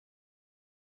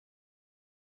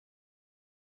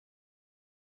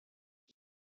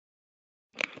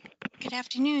Good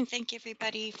afternoon. Thank you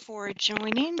everybody for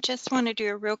joining. Just want to do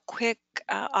a real quick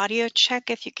audio check.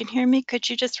 If you can hear me, could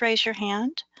you just raise your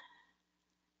hand?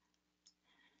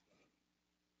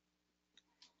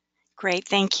 Great,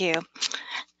 thank you.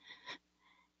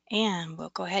 And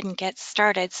we'll go ahead and get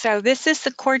started. So this is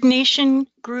the coordination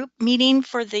group meeting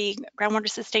for the groundwater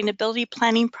sustainability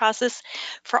planning process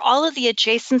for all of the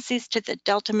adjacencies to the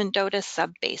Delta Mendota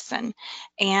Subbasin.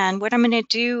 And what I'm going to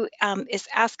do is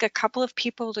ask a couple of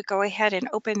people to go ahead and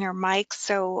open their mics.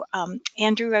 So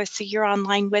Andrew, I see you're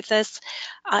online with us.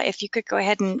 If you could go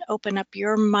ahead and open up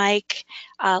your mic.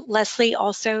 Leslie,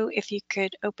 also, if you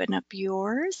could open up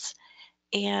yours.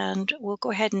 And we'll go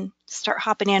ahead and start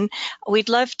hopping in. We'd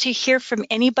love to hear from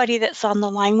anybody that's on the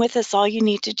line with us. All you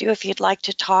need to do if you'd like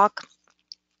to talk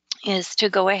is to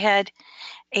go ahead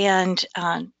and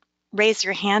raise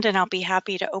your hand, and I'll be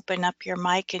happy to open up your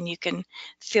mic and you can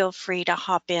feel free to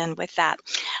hop in with that.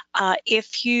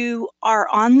 If you are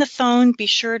on the phone, be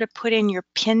sure to put in your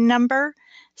PIN number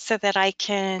so that I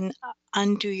can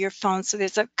undo your phone. So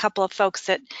there's a couple of folks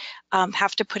that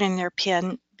have to put in their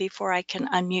PIN before I can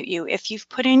unmute you. If you've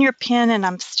put in your PIN and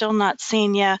I'm still not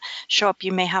seeing you show up,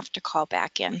 you may have to call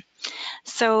back in.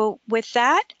 So with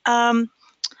that,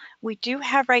 we do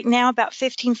have right now about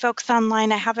 15 folks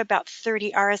online. I have about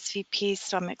 30 RSVPs,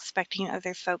 so I'm expecting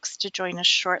other folks to join us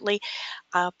shortly.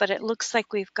 But it looks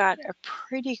like we've got a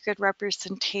pretty good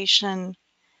representation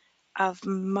of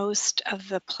most of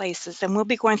the places. And we'll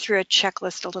be going through a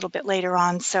checklist a little bit later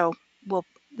on, so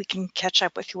we can catch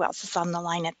up with who else is on the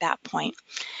line at that point.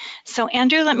 So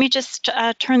Andrew, let me just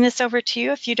turn this over to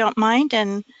you if you don't mind,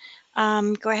 and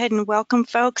go ahead and welcome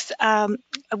folks.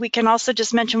 We can also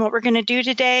just mention what we're going to do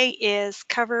today is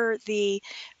cover the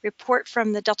report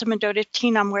from the Delta Mendota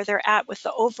team on where they're at with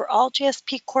the overall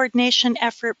GSP coordination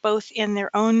effort, both in their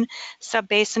own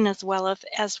subbasin as well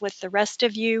as with the rest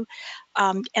of you.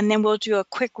 And then we'll do a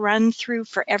quick run through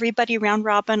for everybody round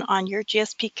robin on your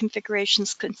GSP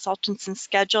configurations, consultants, and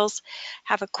schedules.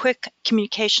 Have a quick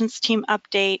communications team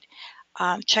update.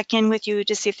 Check in with you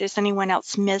to see if there's anyone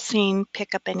else missing,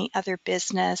 pick up any other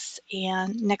business,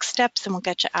 and next steps, and we'll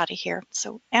get you out of here.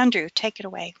 So Andrew, take it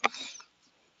away.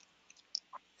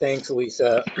 Thanks,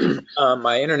 Lisa.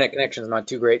 My internet connection is not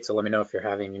too great, so let me know if you're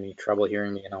having any trouble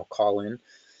hearing me and I'll call in.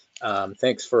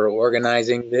 Thanks for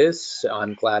organizing this.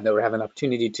 I'm glad that we're having an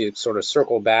opportunity to sort of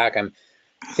circle back. I'm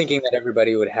thinking that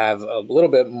everybody would have a little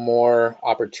bit more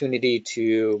opportunity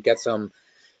to get some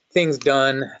things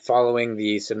done following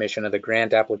the submission of the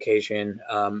grant application.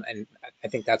 And I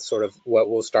think that's sort of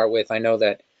what we'll start with. I know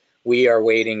that we are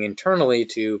waiting internally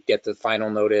to get the final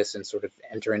notice and sort of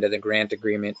enter into the grant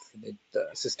agreement for the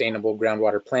sustainable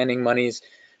groundwater planning monies.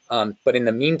 But in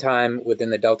the meantime,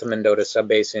 within the Delta Mendota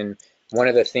Subbasin, one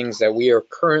of the things that we are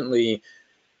currently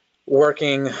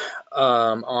working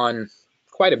on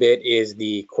quite a bit is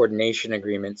the coordination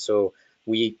agreement. So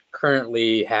we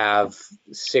currently have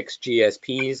 6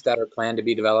 GSPs that are planned to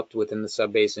be developed within the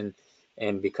subbasin,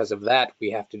 and because of that,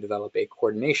 we have to develop a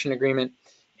coordination agreement.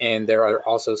 And there are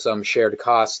also some shared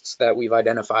costs that we've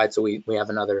identified, so we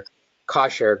have another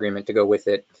cost share agreement to go with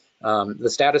it. The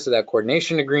status of that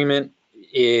coordination agreement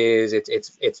is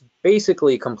it's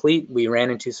basically complete. We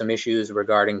ran into some issues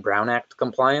regarding Brown Act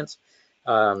compliance.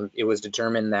 It was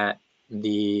determined that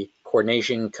the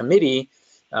coordination committee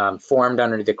formed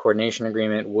under the coordination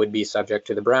agreement would be subject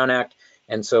to the Brown Act,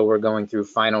 and so we're going through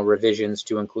final revisions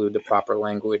to include the proper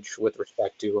language with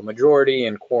respect to a majority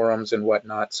and quorums and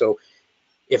whatnot. So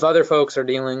if other folks are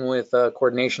dealing with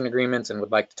coordination agreements and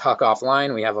would like to talk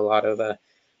offline, we have a lot of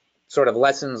sort of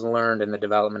lessons learned in the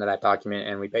development of that document,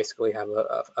 and we basically have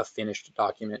a finished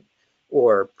document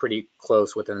or pretty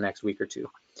close within the next week or two.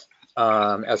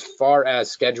 As far as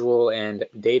schedule and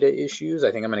data issues,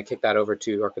 I think I'm going to kick that over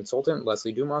to our consultant,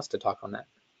 Leslie Dumas, to talk on that.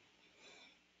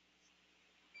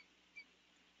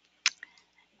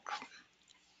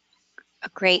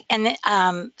 Great. And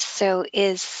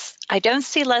I don't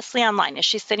see Leslie online. Is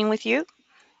she sitting with you?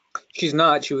 She's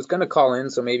not. She was going to call in,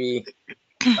 so maybe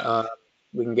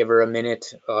we can give her a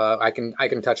minute. I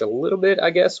can touch a little bit, I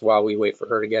guess, while we wait for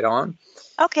her to get on.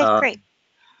 Okay, great.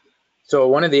 So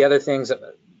one of the other things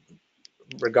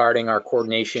regarding our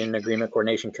coordination agreement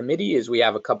coordination committee is we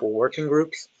have a couple working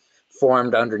groups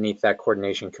formed underneath that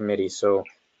coordination committee. So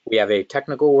we have a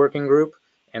technical working group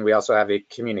and we also have a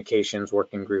communications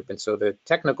working group. And so the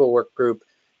technical work group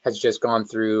has just gone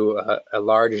through a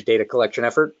large data collection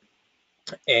effort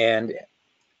and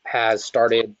has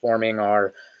started forming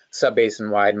our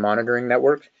subbasin-wide monitoring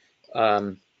network.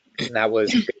 And that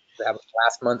was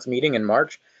last month's meeting in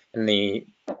March, and the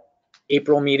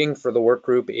April meeting for the work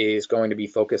group is going to be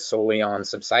focused solely on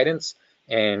subsidence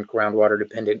and groundwater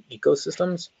dependent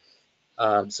ecosystems.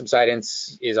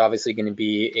 Subsidence is obviously going to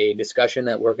be a discussion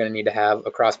that we're going to need to have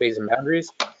across basin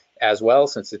boundaries as well,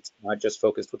 since it's not just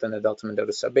focused within the Delta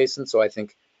Mendota Subbasin. So I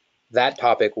think that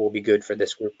topic will be good for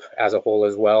this group as a whole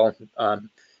as well.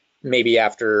 Maybe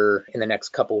after in the next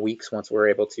couple weeks, once we're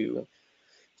able to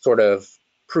sort of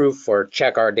proof or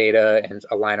check our data and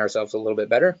align ourselves a little bit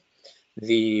better.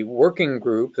 The working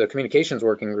group, the communications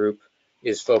working group,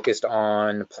 is focused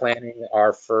on planning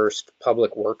our first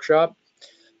public workshop.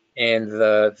 And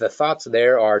the thoughts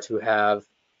there are to have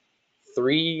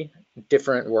 3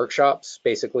 different workshops,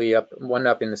 basically one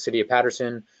up in the city of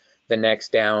Patterson, the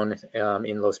next down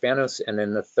in Los Banos, and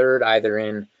then the third either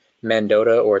in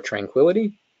Mendota or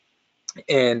Tranquility.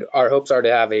 And our hopes are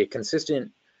to have a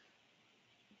consistent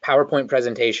PowerPoint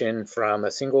presentation from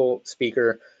a single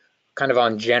speaker, kind of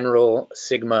on general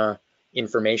Sigma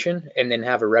information, and then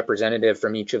have a representative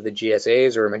from each of the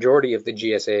GSAs or a majority of the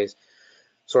GSAs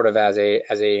sort of as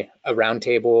a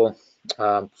roundtable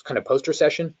kind of poster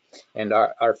session. And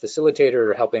our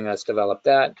facilitator helping us develop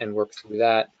that and work through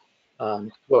that.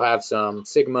 We'll have some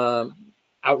Sigma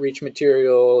outreach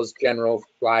materials, general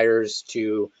flyers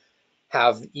to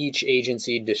have each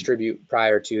agency distribute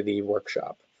prior to the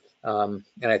workshop. And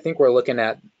I think we're looking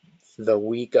at the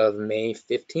week of May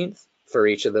 15th for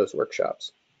each of those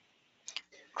workshops.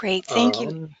 Great, thank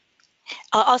you.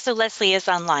 Also, Leslie is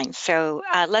online. So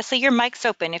Leslie, your mic's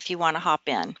open if you want to hop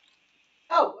in.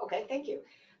 Oh, okay, thank you.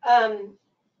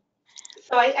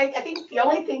 So I think the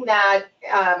only thing that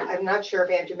I'm not sure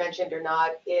if Andrew mentioned or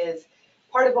not is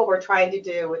part of what we're trying to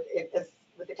do with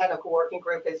the technical working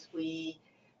group is we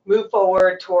move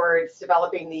forward towards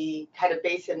developing the kind of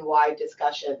basin-wide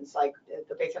discussions, like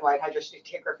the basin-wide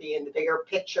hydrostratigraphy and the bigger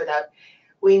picture that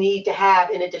we need to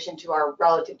have in addition to our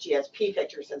relative GSP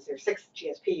picture, since there's 6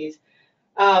 GSPs.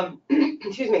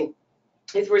 Excuse me.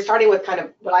 Is we're starting with kind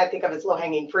of what I think of as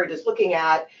low-hanging fruit, is looking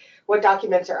at what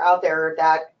documents are out there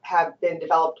that have been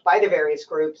developed by the various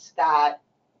groups that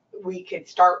we could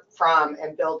start from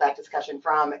and build that discussion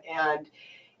from. And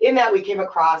in that, we came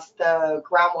across the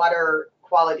groundwater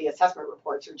quality assessment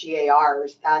reports, or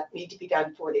GARs, that need to be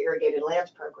done for the irrigated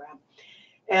lands program.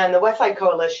 And the Westside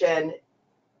Coalition,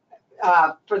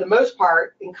 for the most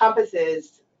part,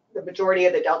 encompasses the majority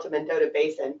of the Delta Mendota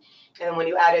Basin. And when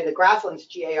you add in the grasslands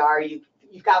GAR,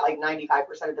 you've got like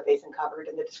 95% of the basin covered,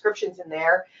 and the descriptions in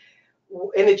there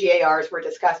in the GARs were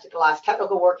discussed at the last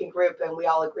technical working group, and we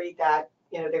all agreed that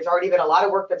there's already been a lot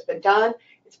of work that's been done.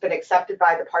 It's been accepted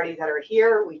by the parties that are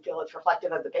here. We feel it's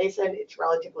reflective of the basin. It's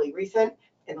relatively recent,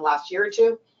 in the last year or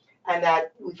two, and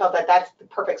that we felt that that's the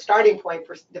perfect starting point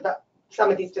for some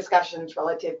of these discussions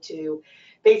relative to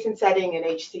basin setting and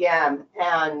HCM.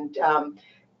 And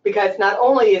because not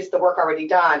only is the work already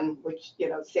done, which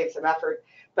saves some effort,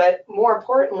 but more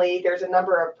importantly, there's a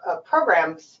number of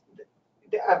programs,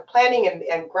 planning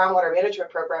and groundwater management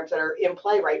programs that are in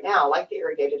play right now, like the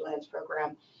irrigated lands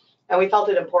program. And we felt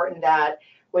it important that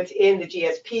what's in the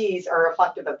GSPs are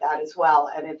reflective of that as well,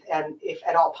 and if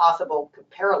at all possible, could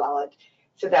parallel it,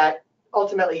 so that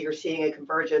ultimately you're seeing a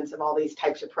convergence of all these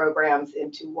types of programs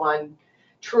into one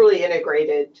truly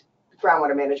integrated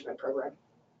groundwater management program.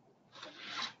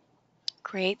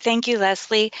 Great, thank you,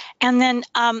 Leslie. And then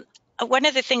one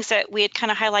of the things that we had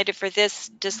kind of highlighted for this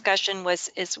discussion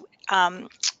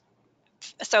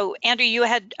so Andrew, you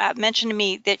had mentioned to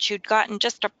me that you'd gotten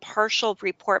just a partial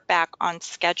report back on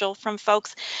schedule from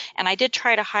folks, and I did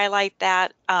try to highlight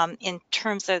that in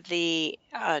terms of the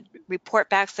report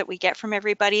backs that we get from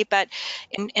everybody. But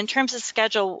in terms of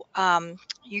schedule,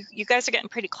 you guys are getting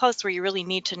pretty close where you really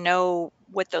need to know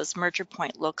what those merger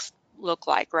point look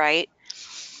like, right?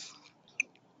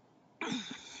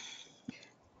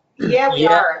 Yeah, we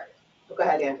are. Go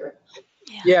ahead, Andrew.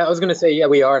 Yeah, I was going to say, yeah,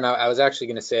 we are. And I was actually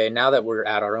going to say, now that we're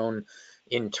at our own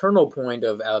internal point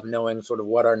of knowing sort of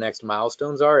what our next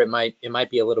milestones are, it might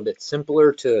be a little bit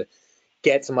simpler to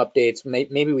get some updates.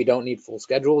 Maybe we don't need full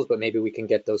schedules, but maybe we can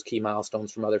get those key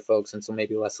milestones from other folks. And so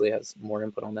maybe Leslie has more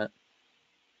input on that.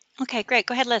 Okay, great.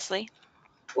 Go ahead, Leslie.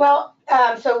 Well,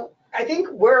 so I think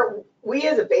we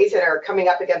as a basin are coming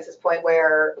up against this point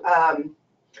where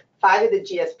 5 of the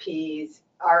GSPs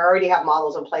already have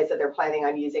models in place that they're planning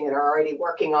on using and are already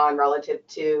working on relative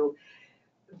to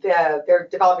they're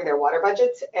developing their water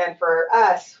budgets. And for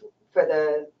us, for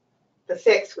the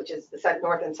 6, which is the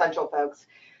North and Central folks,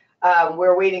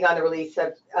 we're waiting on the release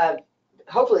of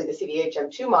hopefully the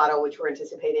CDHM2 model, which we're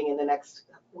anticipating in the next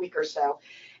week or so.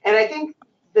 And I think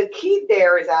the key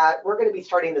there is that we're going to be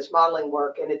starting this modeling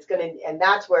work, and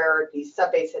that's where these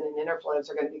subbasin and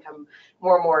interflows are going to become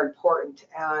more and more important.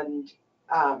 And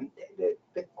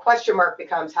the question mark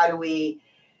becomes how do we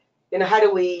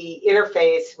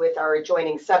interface with our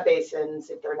adjoining subbasins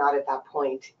if they're not at that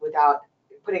point without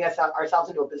putting ourselves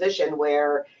into a position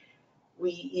where we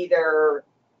either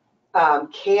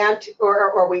can't,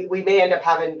 or we may end up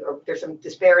having, or there's some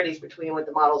disparities between what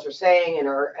the models are saying and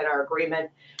our agreement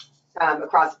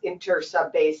across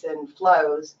inter-subbasin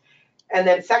flows. And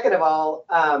then second of all,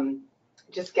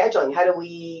 just scheduling. How do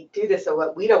we do this so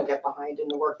that we don't get behind in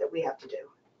the work that we have to do?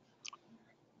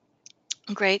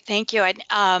 Great, thank you.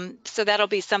 So that'll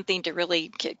be something to really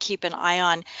keep an eye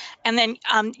on. And then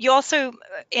you also,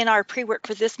 in our pre-work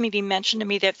for this meeting, mentioned to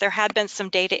me that there had been some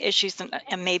data issues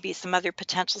and maybe some other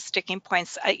potential sticking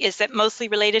points. Is it mostly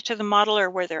related to the model, or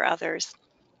were there others?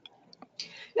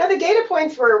 Now the data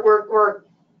points we're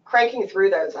cranking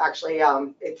through those actually.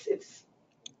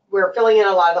 We're filling in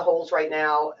a lot of the holes right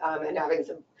now and having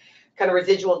some kind of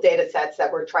residual data sets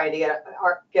that we're trying to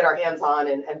get our hands on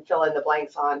and fill in the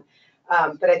blanks on.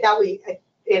 But I thought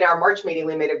in our March meeting,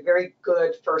 we made a very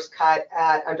good first cut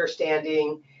at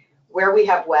understanding where we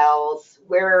have wells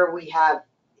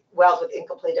with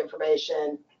incomplete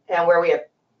information, and where we have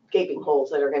gaping holes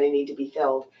that are going to need to be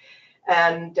filled.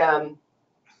 And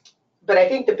but I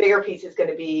think the bigger piece is going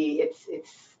to be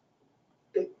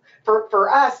for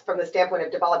us, from the standpoint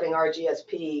of developing our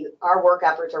GSP, our work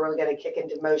efforts are really going to kick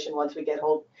into motion once we get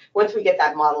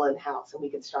that model in house and we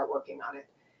can start working on it.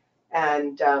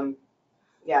 And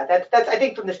yeah, that's I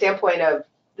think from the standpoint of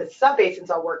the subbasins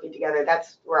all working together,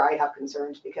 that's where I have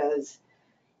concerns, because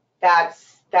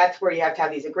that's where you have to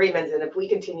have these agreements. And if we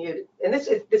continue, and this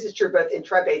is true both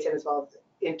intra-basin as well as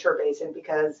inter-basin,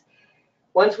 because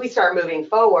once we start moving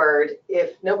forward,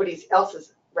 if nobody else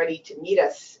is ready to meet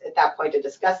us at that point to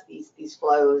discuss these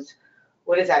flows,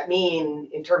 what does that mean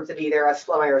in terms of either us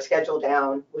slowing our schedule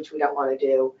down, which we don't want to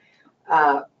do,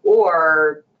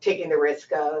 or taking the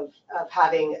risk of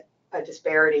having a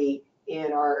disparity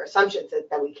in our assumptions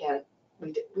that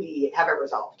we haven't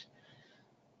resolved.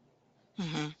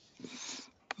 Mm-hmm.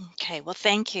 Okay, well,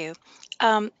 thank you.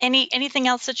 Anything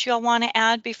else that you all want to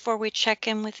add before we check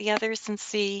in with the others and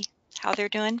see how they're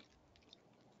doing?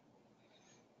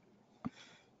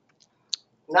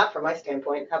 Not from my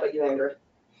standpoint. How about you, Andrew?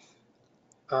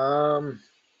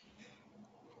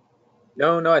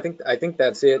 No, I think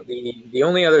that's it. The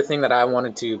only other thing that I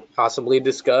wanted to possibly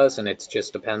discuss, and it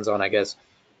just depends on, I guess,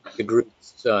 the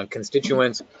group's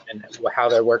constituents and how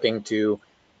they're working to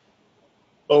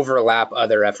overlap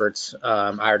other efforts,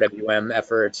 IRWM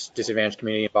efforts, disadvantaged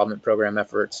community involvement program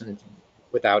efforts, and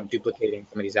without duplicating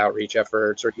some of these outreach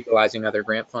efforts or utilizing other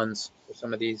grant funds for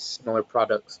some of these similar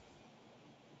products.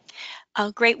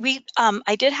 Great.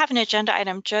 I did have an agenda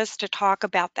item just to talk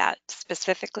about that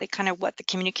specifically, kind of what the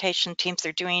communication teams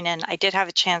are doing, and I did have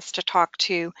a chance to talk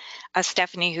to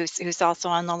Stephanie, who's also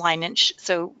on the line, and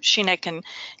so Sheena can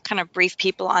kind of brief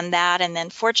people on that. And then,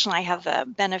 fortunately, I have the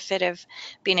benefit of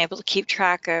being able to keep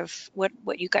track of what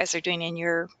you guys are doing in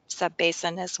your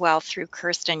sub-basin as well through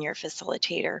Kirsten, your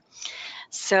facilitator.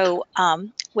 So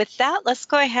with that, let's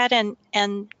go ahead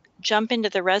and jump into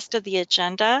the rest of the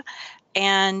agenda.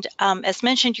 And as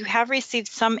mentioned, you have received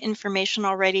some information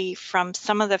already from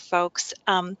some of the folks.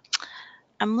 I'm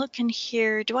looking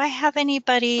here. Do I have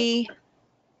anybody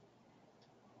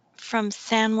from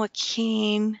San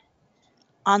Joaquin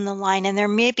on the line? And there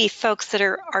may be folks that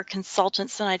are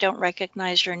consultants and I don't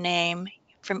recognize your name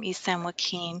from East San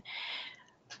Joaquin.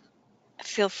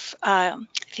 If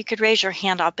you could raise your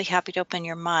hand, I'll be happy to open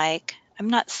your mic. I'm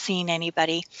not seeing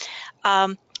anybody.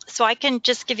 So I can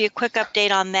just give you a quick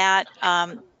update on that.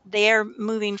 They are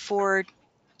moving forward.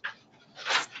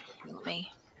 Let me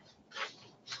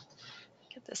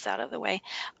get this out of the way.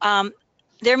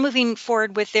 They're moving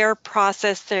forward with their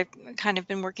process. They've kind of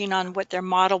been working on what their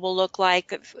model will look like.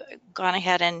 They've gone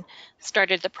ahead and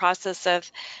started the process of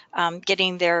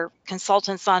getting their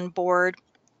consultants on board.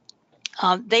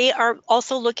 They are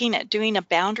also looking at doing a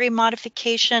boundary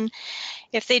modification.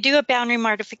 If they do a boundary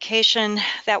modification,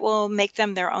 that will make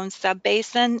them their own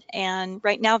sub-basin. And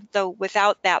right now, though,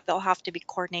 without that, they'll have to be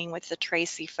coordinating with the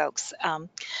Tracy folks,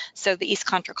 so the East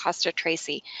Contra Costa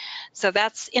Tracy. So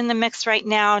that's in the mix right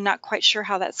now. Not quite sure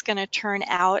how that's going to turn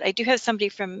out. I do have somebody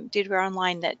from Dudware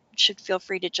Online that should feel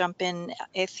free to jump in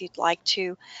if you'd like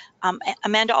to.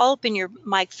 Amanda, I'll open your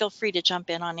mic. Feel free to jump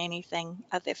in on anything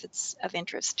if it's of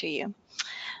interest to you.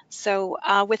 So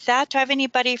with that, do I have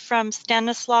anybody from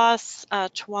Stanislaus,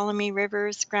 Tuolumne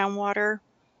Rivers, groundwater?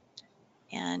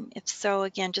 And if so,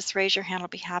 again, just raise your hand. I'll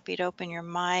be happy to open your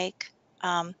mic.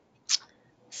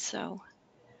 So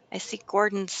I see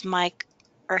Gordon's mic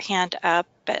or hand up,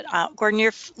 but Gordon,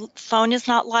 your phone is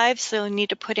not live, so you need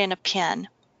to put in a PIN.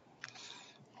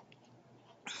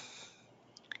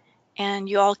 And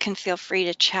you all can feel free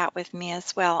to chat with me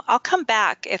as well. I'll come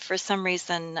back if for some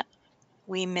reason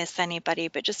we miss anybody,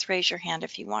 but just raise your hand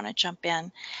if you want to jump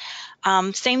in.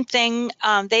 Same thing,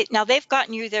 they've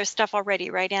gotten you their stuff already,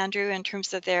 right, Andrew, in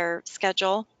terms of their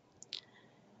schedule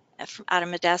from out of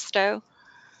Modesto?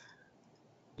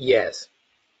 Yes.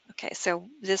 Okay, so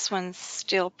this one's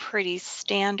still pretty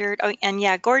standard. Oh, and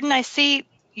yeah, Gordon, I see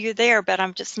you there, but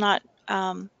I'm just not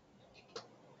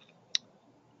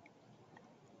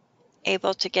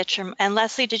able to get your, and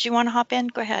Leslie, did you want to hop in?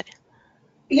 Go ahead.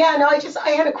 Yeah, no, I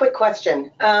had a quick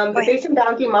question. Go ahead.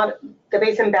 The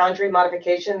basin boundary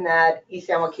modification that East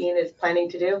San Joaquin is planning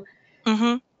to do,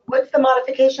 Mm-hmm. what's the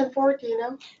modification for? Do you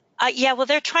know? Yeah, well,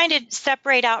 they're trying to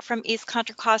separate out from East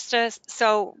Contra Costa.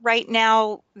 So right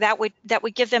now, that would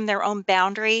give them their own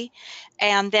boundary,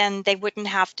 and then they wouldn't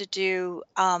have to do.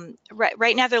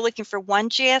 Right now, they're looking for one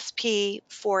GSP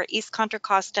for East Contra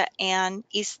Costa and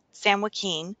East San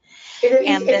Joaquin,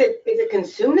 and then Is it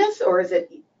Consumnes or is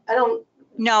it? I don't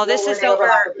no, know this where is they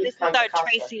overlap over. with This East is Contra Costa.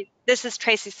 Tracy. This is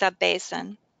Tracy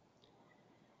Subbasin.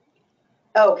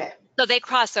 Oh, okay. So they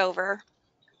cross over.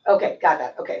 Okay, got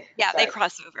that. Okay, Yeah, they sorry.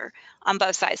 cross over on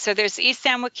both sides. So there's East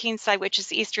San Joaquin side, which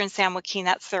is Eastern San Joaquin,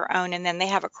 that's their own, and then they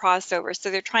have a crossover. So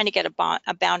they're trying to get a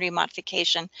boundary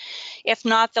modification. If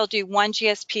not, they'll do one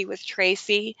GSP with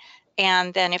Tracy,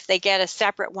 and then if they get a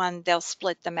separate one, they'll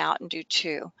split them out and do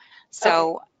two. Okay,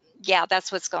 So yeah,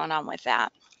 that's what's going on with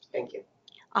that. thank you.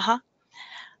 Uh-huh.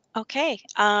 Okay,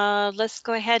 let's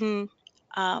go ahead and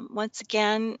once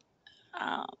again,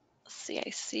 let's see, I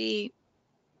see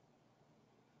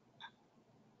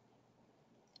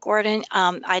Gordon,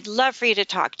 I'd love for you to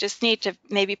talk. Just need to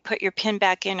maybe put your pin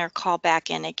back in or call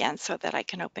back in again so that I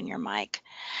can open your mic.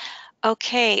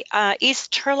 Okay,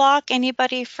 East Turlock,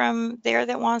 anybody from there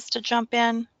that wants to jump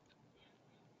in?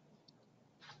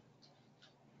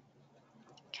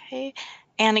 Okay,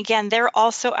 and again, they're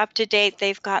also up to date.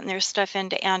 They've gotten their stuff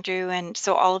into Andrew, and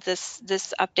so all of this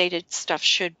updated stuff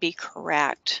should be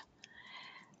correct.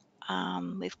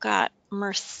 We've got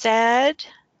Merced.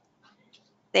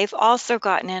 They've also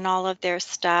gotten in all of their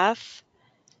stuff.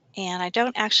 And I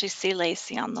don't actually see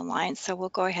Lacey on the line, so we'll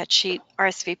go ahead. She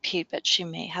RSVP'd, but she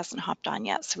hasn't hopped on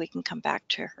yet, so we can come back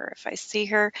to her if I see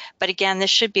her. But again, this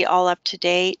should be all up to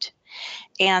date.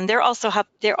 And they're also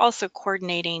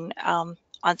coordinating on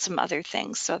some other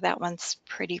things, so that one's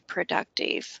pretty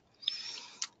productive.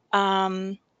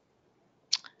 How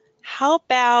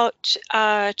about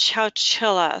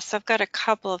Chowchilla? So I've got a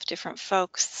couple of different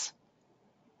folks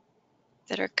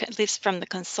that are at least from the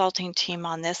consulting team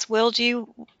on this. Will, do you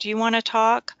want to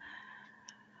talk?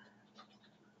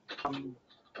 Go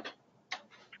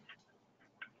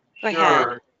ahead.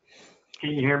 Sure.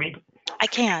 Can you hear me? I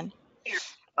can.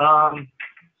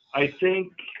 I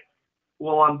think,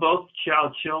 well, on both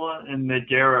Chowchilla and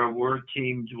Madera, we're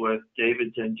teamed with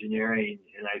David's Engineering,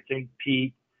 and I think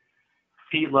Pete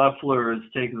Leffler is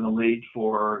taking the lead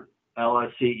for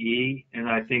LSCE, and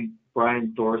I think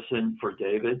Brian Thorson for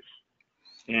David's.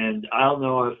 And I don't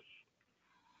know if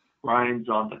Brian's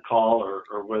on the call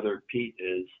or whether Pete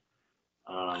is.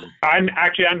 I'm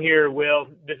here, Will.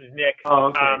 This is Nick. Oh,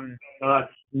 okay.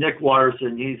 Nick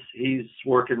Watterson. He's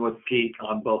working with Pete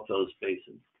on both those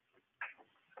basins.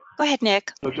 Go ahead,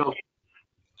 Nick.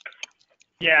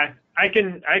 Yeah, I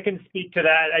can speak to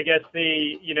that. I guess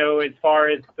as far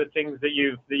as the things that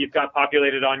you've got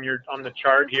populated on the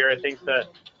chart here, I think the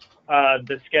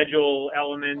schedule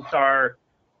elements are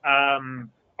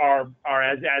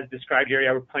as described here.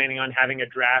 Yeah, we're planning on having a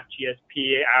draft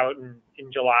GSP out in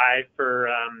July for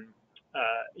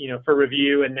for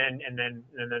review, and then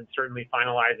certainly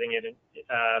finalizing it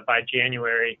by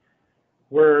January.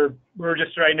 We're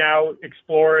just right now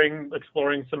exploring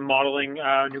some modeling,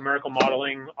 numerical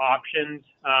modeling options,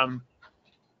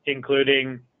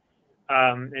 including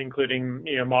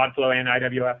mod flow and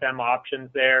IWFM options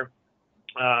there,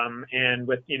 and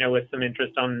with some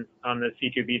interest on the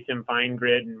C2B sim fine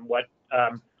grid and what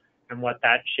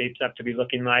that shapes up to be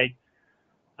looking like.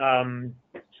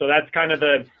 So that's kind of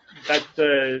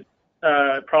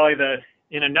probably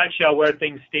in a nutshell where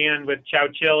things stand with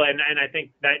Chowchilla, and I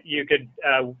think that you could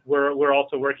we're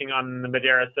also working on the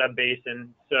Madera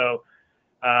Subbasin, so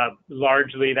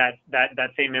largely that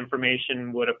same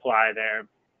information would apply there.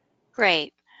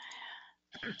 Great.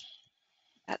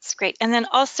 That's great. And then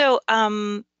also,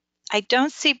 I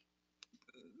don't see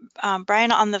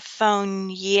Brian on the phone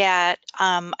yet.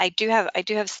 I do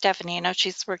have Stephanie. I know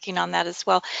she's working on that as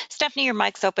well. Stephanie, your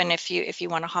mic's open if you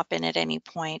want to hop in at any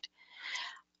point.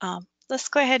 Let's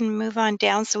go ahead and move on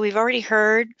down. So we've already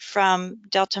heard from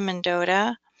Delta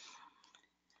Mendota.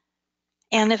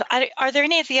 And are there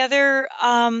any of the other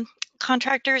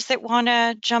contractors that want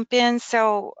to jump in?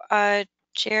 So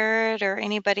Jared or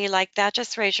anybody like that,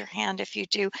 just raise your hand if you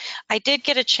do. I did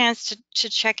get a chance to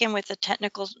check in with the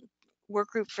technical work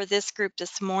group for this group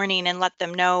this morning and let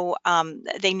them know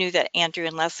they knew that Andrew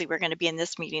and Leslie were going to be in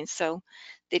this meeting, so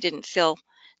they didn't feel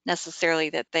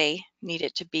necessarily that they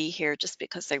needed to be here just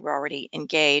because they were already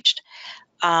engaged.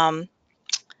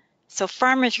 So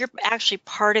farmers, you're actually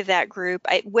part of that group.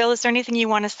 Will, is there anything you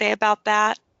want to say about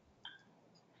that?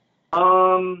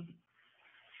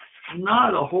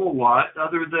 Not a whole lot,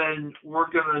 other than we're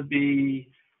going to be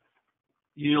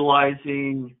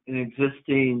utilizing an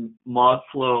existing mod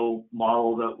flow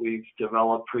model that we've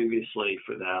developed previously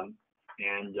for them,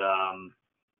 and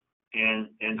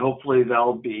hopefully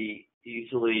that'll be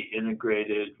easily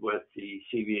integrated with the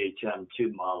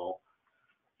CVHM2 model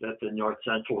that the North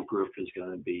Central group is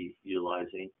going to be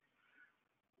utilizing.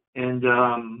 And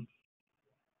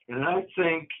I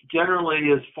think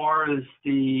generally, as far as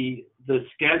the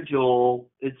schedule,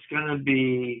 it's going to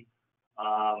be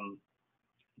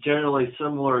generally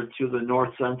similar to the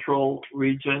North Central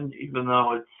region, even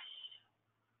though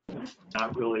it's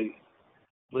not really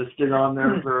listed on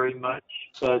there very much.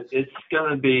 But it's going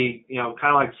to be, kind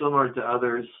of like similar to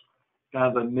others,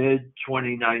 kind of a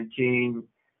mid-2019,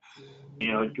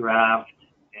 draft,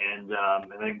 and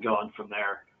then going from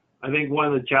there. I think one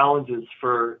of the challenges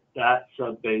for that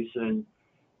subbasin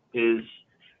is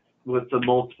with the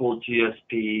multiple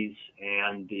GSPs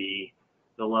and the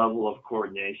level of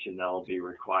coordination that will be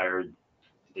required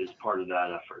as part of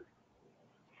that effort.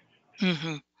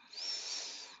 Mm-hmm.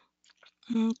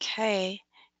 Okay,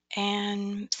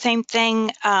 and same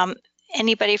thing,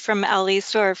 anybody from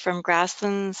Elisa or from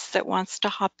Grasslands that wants to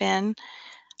hop in?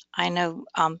 I know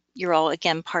you're all,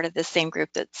 again, part of the same group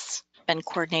that's been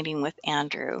coordinating with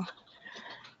Andrew.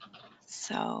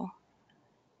 So,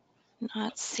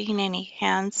 not seeing any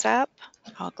hands up.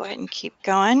 I'll go ahead and keep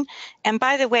going. And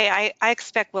by the way, I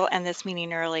expect we'll end this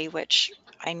meeting early, which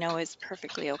I know is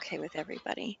perfectly okay with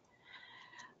everybody.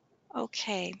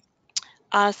 Okay.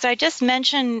 So I just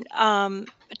mentioned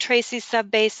Tracy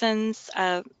Subbasins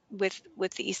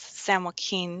with the East San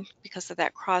Joaquin because of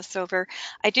that crossover.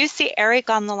 I do see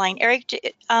Eric on the line. Eric, do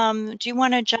you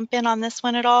want to jump in on this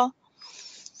one at all?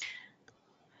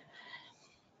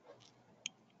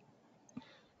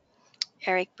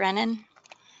 Eric Brennan.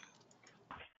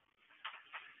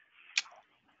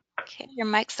 Okay, your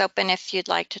mic's open if you'd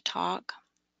like to talk.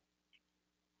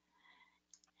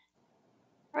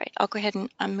 All right, I'll go ahead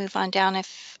and move on down.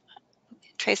 If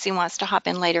Tracy wants to hop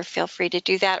in later, feel free to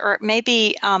do that. Or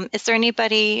maybe, is there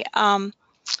anybody from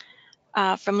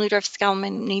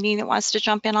Ludorf-Skellman meeting that wants to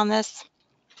jump in on this?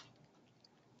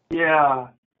 Yeah.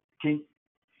 Can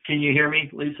you hear me,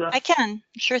 Lisa? I can,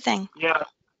 sure thing. Yeah.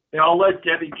 I'll let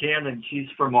Debbie Cannon, she's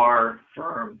from our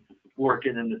firm,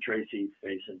 working in the Tracy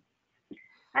Basin.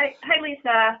 Hi,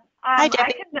 Lisa. Hi, Debbie.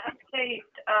 I can update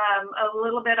a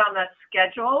little bit on the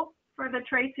schedule for the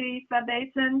Tracy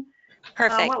Subbasin.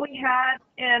 Perfect. What we had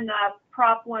in the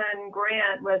Prop 1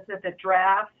 grant was that the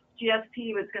draft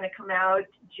GSP was going to come out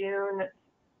June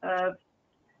of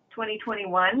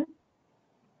 2021,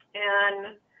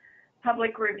 and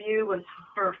public review was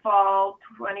for fall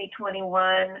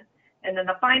 2021, and then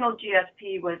the final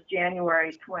GSP was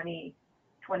January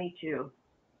 2022.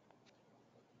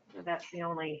 So that's the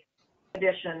only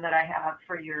addition that I have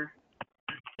for your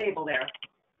table there.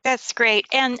 That's great.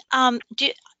 And I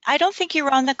don't think you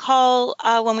were on the call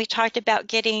when we talked about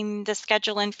getting the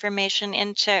schedule information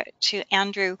into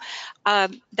Andrew.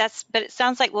 But it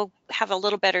sounds like we'll have a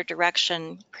little better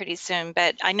direction pretty soon.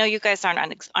 But I know you guys aren't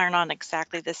on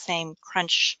exactly the same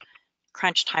crunch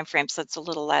time frame, so it's a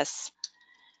little less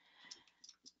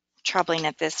troubling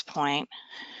at this point.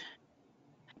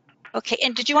 Okay,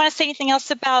 and did you want to say anything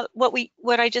else about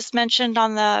what I just mentioned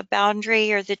on the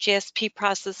boundary or the GSP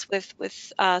process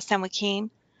with San Joaquin?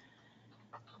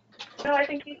 No, I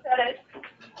think you said it.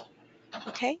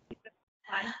 Okay.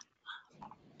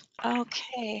 Fine.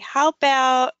 Okay, how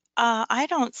about, I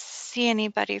don't see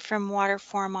anybody from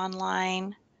Waterform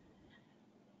online.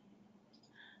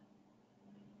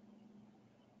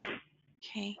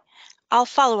 Okay, I'll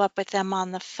follow up with them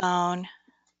on the phone.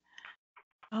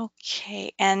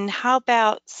 Okay, and how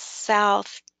about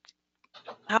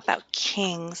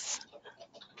Kings?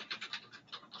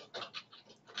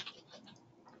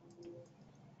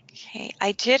 Okay,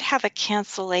 I did have a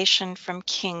cancellation from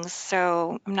Kings,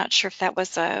 so I'm not sure if that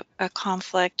was a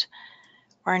conflict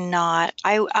or not.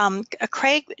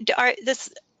 Craig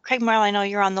Morrell, I know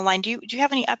you're on the line. Do you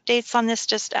have any updates on this,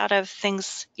 just out of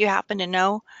things you happen to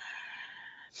know?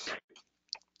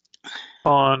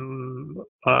 On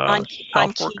On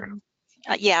South Fork? King.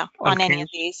 Yeah, on any of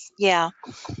these. Yeah.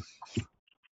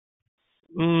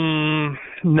 No,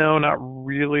 not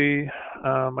really.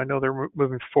 I know they're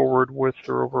moving forward with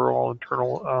their overall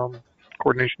internal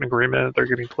coordination agreement. They're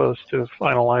getting close to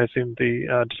finalizing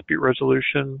the dispute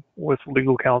resolution with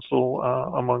legal counsel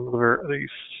among the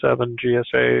 7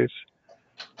 GSAs.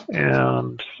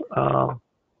 And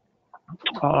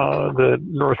the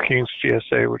North Kings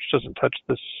GSA, which doesn't touch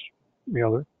this,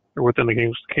 they're within the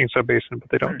Kings Subbasin, but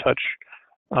they don't touch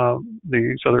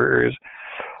these other areas.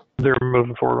 They're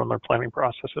moving forward on their planning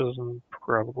processes and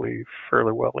probably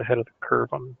fairly well ahead of the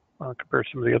curve on compared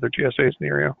to some of the other GSAs in the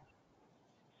area.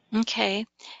 Okay.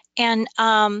 And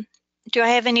do I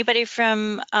have anybody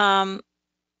from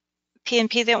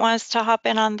P&P that wants to hop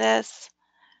in on this?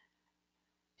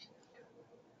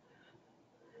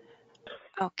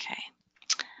 Okay.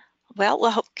 Well,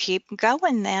 we'll keep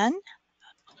going then.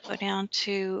 Go down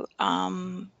to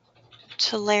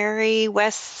Larry,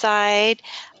 West Side.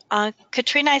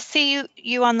 Katrina, I see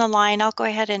you on the line. I'll go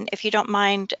ahead and, if you don't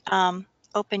mind,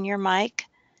 open your mic.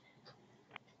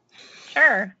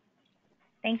 Sure.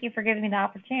 Thank you for giving me the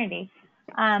opportunity.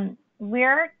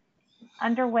 We're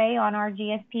underway on our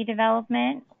GSP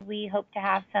development. We hope to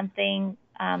have something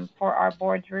for our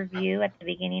board's review at the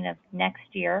beginning of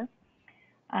next year.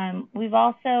 We've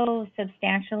also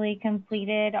substantially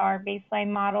completed our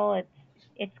baseline model.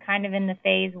 It's kind of in the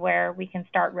phase where we can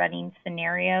start running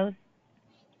scenarios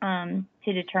to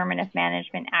determine if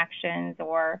management actions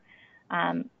or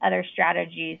other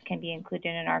strategies can be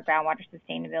included in our groundwater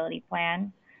sustainability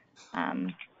plan.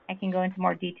 I can go into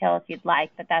more detail if you'd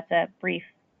like, but that's a brief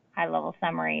high-level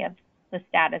summary of the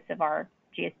status of our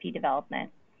GSP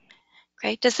development.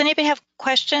 Great. Does anybody have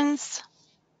questions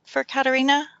for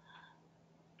Katarina?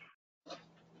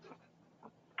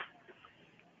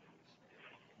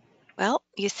 Well,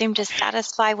 you seem to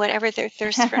satisfy whatever their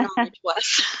thirst for knowledge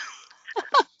was.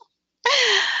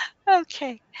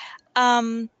 Okay.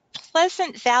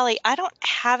 Pleasant Valley, I don't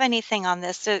have anything on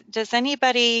this. So does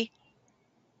anybody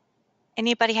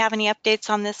have any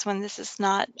updates on this one? This is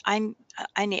not,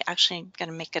 actually going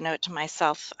to make a note to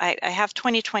myself. I have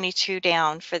 2022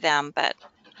 down for them, but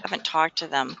haven't talked to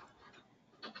them.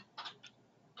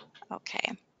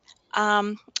 Okay.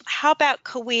 How about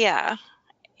Kauai?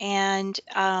 And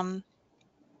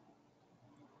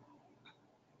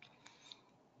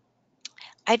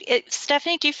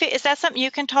Stephanie, is that something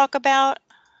you can talk about?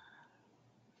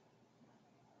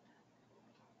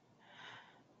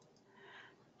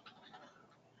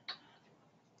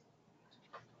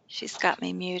 She's got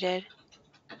me muted.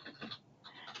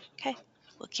 Okay,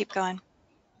 we'll keep going.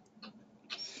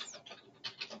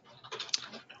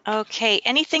 Okay,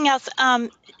 anything else?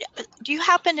 Do you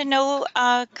happen to know,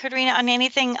 Katrina, on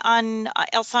anything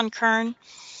else on Kern?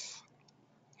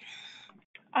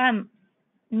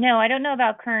 No, I don't know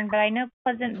about Kern, but I know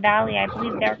Pleasant Valley. I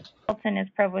believe their consultant is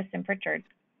Provost and Pritchard.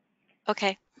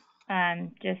 Okay.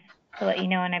 Just to let you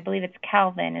know, and I believe it's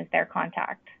Calvin is their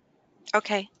contact.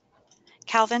 Okay.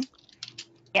 Calvin?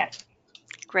 Yes.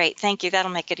 Great, thank you.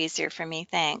 That'll make it easier for me.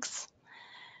 Thanks.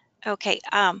 Okay,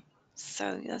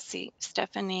 so let's see,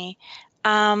 Stephanie.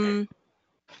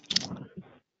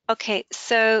 Okay,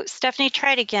 so Stephanie,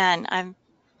 try it again.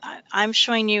 I'm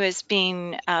showing you as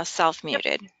being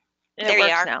self-muted. Yep. There it you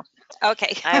works are. now.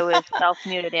 Okay. I was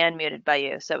self-muted and muted by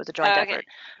you, so it was a joint Okay. effort.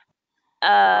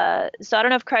 So I don't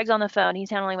know if Craig's on the phone. He's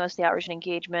handling most of the outreach and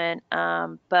engagement,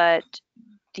 but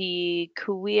the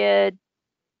Kauai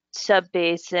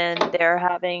Subbasin,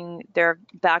 they're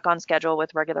back on schedule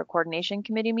with regular coordination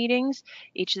committee meetings.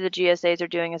 Each of the GSAs are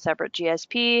doing a separate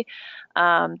GSP.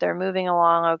 They're moving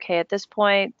along okay at this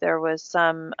point. There was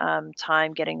some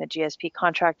time getting the GSP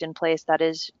contract in place. That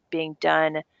is being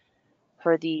done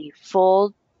for the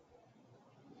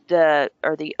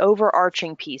the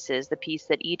overarching pieces. The piece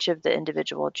that each of the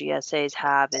individual GSAs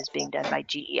have is being done by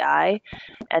GEI,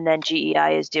 and then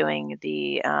GEI is doing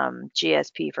the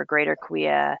GSP for Greater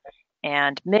Kauai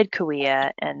and Mid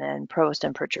Kauai, and then Provost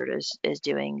and Pritchard is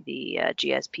doing the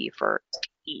GSP for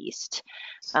East,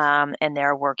 and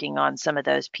they're working on some of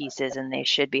those pieces, and they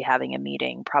should be having a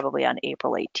meeting probably on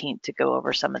April 18th to go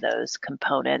over some of those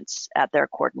components at their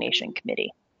coordination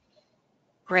committee.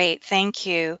 Great, thank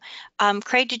you.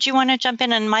 Craig, did you want to jump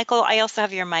in? And Michael, I also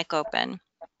have your mic open.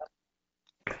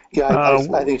 Yeah,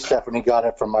 I think Stephanie got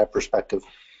it from my perspective.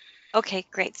 Okay,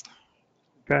 great.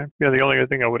 Okay. Yeah, the only other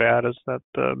thing I would add is that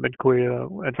the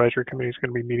Mid-Kauai Advisory Committee is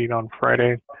going to be meeting on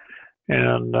Friday,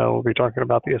 and we'll be talking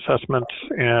about the assessment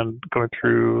and going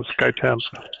through SkyTemp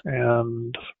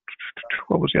and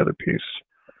what was the other piece?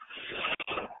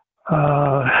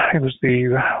 It was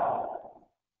the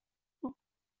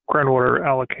groundwater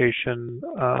allocation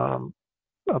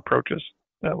approaches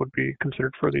that would be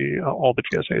considered for the all the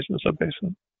GSAs in the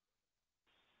subbasin.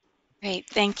 Great,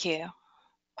 thank you.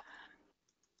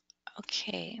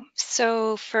 Okay,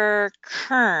 so for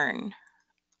Kern,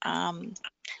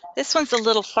 this one's a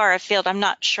little far afield. I'm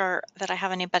not sure that I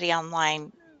have anybody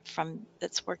online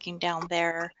that's working down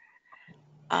there.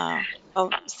 Oh,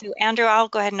 so Andrew, I'll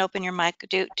go ahead and open your mic.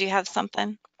 Do you have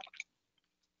something?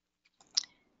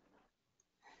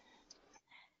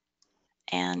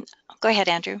 And go ahead,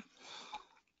 Andrew.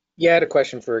 Yeah, I had a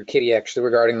question for Kitty actually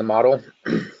regarding the model.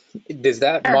 Does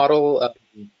that model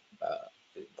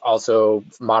also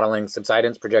modeling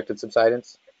subsidence, projected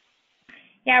subsidence?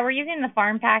 Yeah, we're using the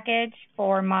farm package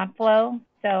for ModFlow,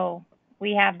 so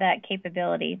we have that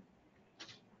capability.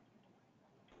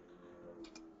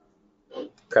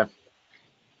 Okay.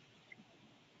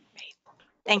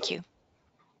 Thank you.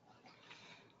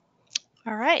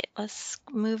 All right, let's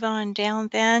move on down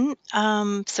then.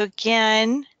 So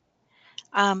again,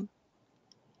 I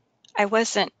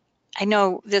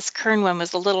know this Kern one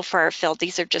was a little far afield.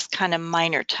 These are just kind of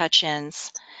minor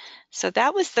touch-ins. So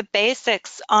that was the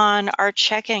basics on our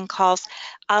check-in calls.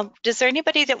 Is there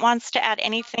anybody that wants to add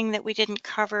anything that we didn't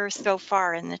cover so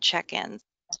far in the check-ins?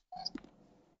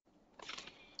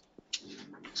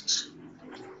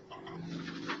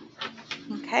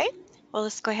 Okay, well,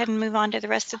 let's go ahead and move on to the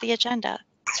rest of the agenda.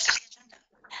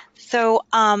 So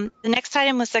the next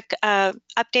item was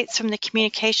updates from the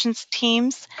communications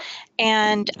teams.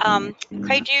 And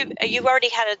Craig, you already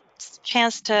had a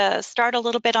chance to start a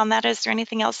little bit on that. Is there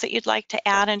anything else that you'd like to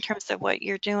add in terms of what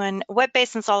you're doing? What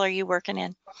basins all are you working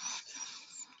in?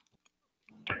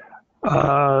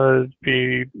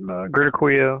 The Greater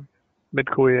Kauai, Mid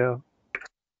Kauai,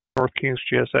 North Kings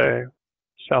GSA,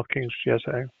 South Kings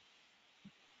GSA,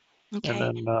 Okay.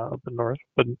 and then up in north,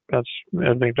 but that's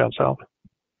everything down south.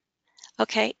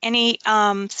 Okay.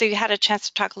 So you had a chance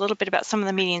to talk a little bit about some of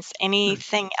the meetings.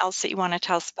 Anything else that you want to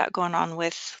tell us about going on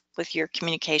with your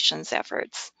communications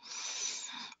efforts?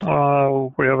 We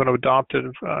have an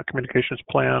adopted communications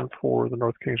plan for the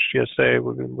North Kings GSA.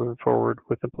 We've been moving forward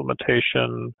with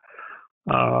implementation.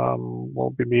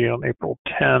 We'll be meeting on April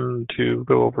 10 to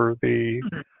go over the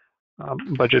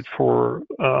budget for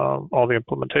all the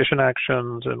implementation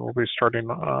actions, and we'll be starting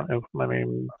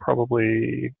implementing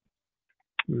probably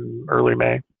early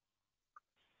May.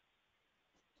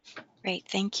 Great,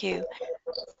 thank you.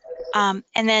 And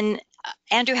then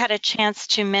Andrew had a chance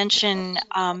to mention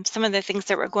some of the things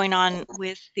that were going on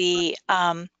with the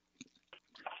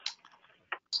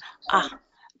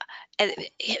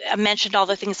I mentioned all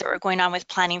the things that were going on with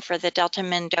planning for the Delta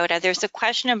Mendota. There's a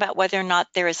question about whether or not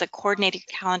there is a coordinated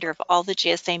calendar of all the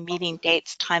GSA meeting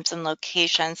dates, times, and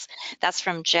locations. That's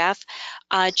from Jeff.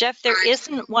 Jeff, there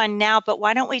isn't one now, but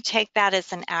why don't we take that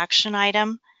as an action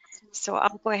item? So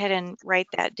I'll go ahead and write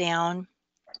that down.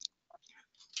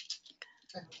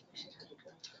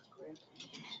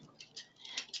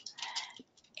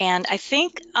 And I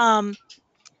think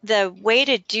the way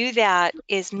to do that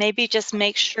is maybe just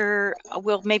make sure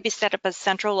we'll maybe set up a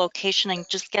central location and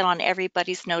just get on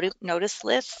everybody's notice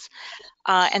lists.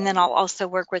 And then I'll also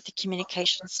work with the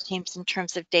communications teams in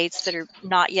terms of dates that are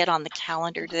not yet on the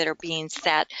calendar that are being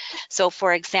set. So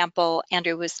for example,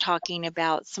 Andrew was talking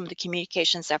about some of the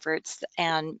communications efforts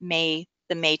and the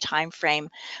May timeframe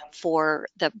for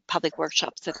the public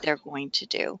workshops that they're going to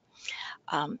do.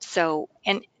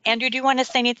 And Andrew, do you want to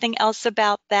say anything else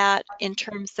about that in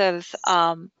terms of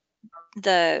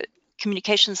the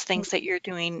communications things that you're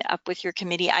doing up with your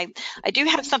committee? I do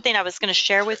have something I was going to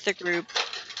share with the group.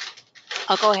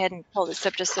 I'll go ahead and pull this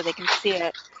up just so they can see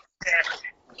it.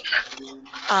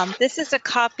 This is a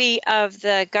copy of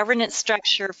the governance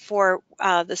structure for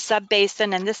the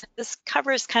subbasin, and this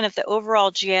covers kind of the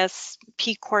overall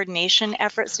GSP coordination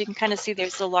effort. So you can kind of see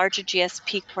there's the larger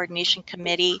GSP coordination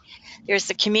committee, there's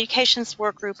the communications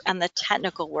work group, and the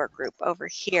technical work group over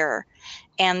here.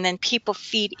 And then people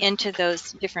feed into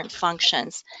those different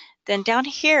functions. Then down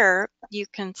here, you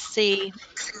can see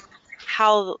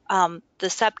how the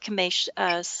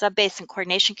subbasin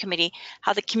coordination committee,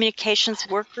 how the communications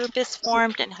work group is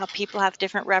formed and how people have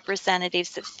different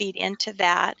representatives that feed into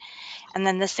that. And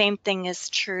then the same thing is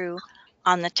true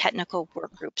on the technical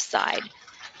work group side.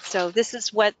 So this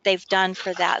is what they've done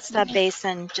for that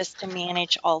subbasin just to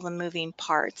manage all the moving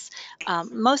parts.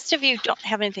 Most of you don't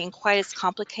have anything quite as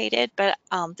complicated, but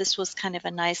this was kind of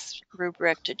a nice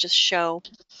rubric to just show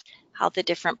how the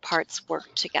different parts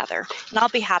work together. And I'll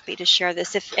be happy to share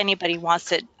this if anybody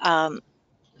wants it.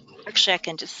 Actually, I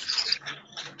can just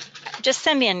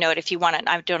send me a note if you want it.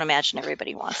 I don't imagine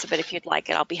everybody wants it, but if you'd like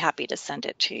it, I'll be happy to send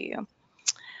it to you.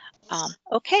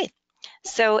 Okay,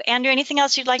 so Andrew, anything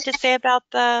else you'd like to say about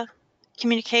the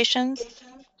communications?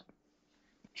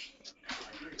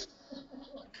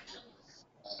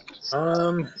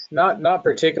 Not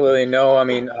particularly, no. I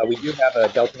mean, we do have a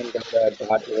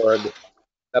deltamendota.org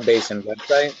subbasin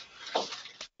website,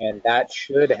 and that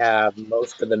should have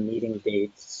most of the meeting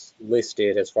dates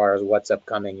listed as far as what's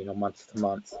upcoming, you know, month to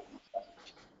month.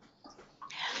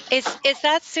 Is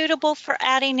that suitable for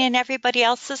adding in everybody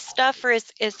else's stuff, or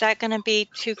is that going to be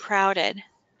too crowded?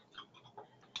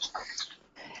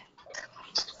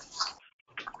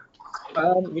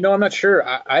 You know, I'm not sure.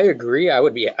 I agree. I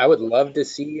would love to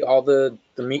see all the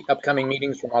upcoming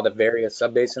meetings from all the various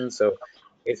subbasins. So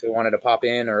if we wanted to pop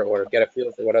in or get a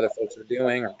feel for what other folks are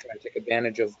doing or try to take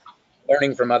advantage of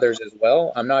learning from others as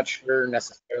well. I'm not sure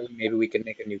necessarily. Maybe we could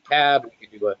make a new tab. We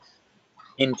could do a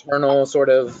internal sort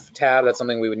of tab. That's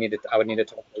something I would need to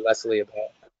talk to Leslie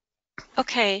about.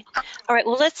 Okay. All right.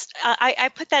 Well, let's. I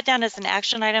put that down as an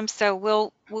action item, so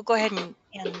we'll go ahead and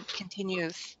continue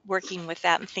working with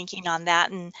that and thinking on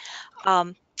that. And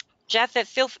Jeff,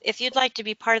 if you'd like to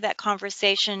be part of that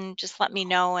conversation, just let me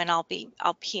know, and I'll be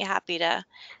happy to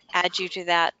add you to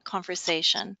that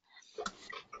conversation.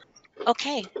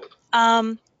 Okay.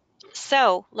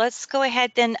 So let's go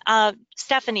ahead then.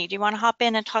 Stephanie, do you want to hop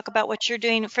in and talk about what you're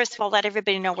doing? First of all, let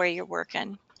everybody know where you're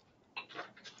working.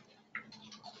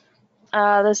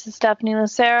 This is Stephanie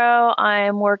Lucero.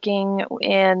 I'm working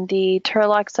in the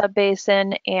Turlock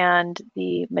Subbasin and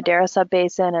the Madera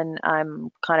Subbasin, and I'm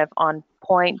kind of on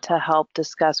point to help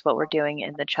discuss what we're doing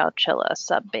in the Chowchilla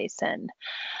Subbasin.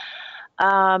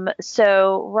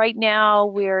 So right now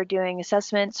we're doing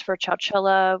assessments for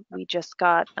Chowchilla. We just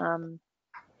got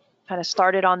kind of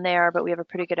started on there, but we have a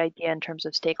pretty good idea in terms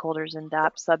of stakeholders in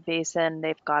that subbasin.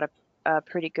 They've got a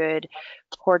pretty good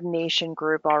coordination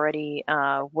group already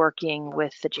working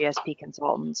with the GSP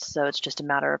consultants. So it's just a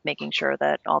matter of making sure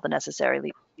that all the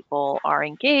necessary people are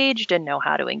engaged and know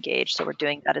how to engage. So we're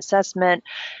doing that assessment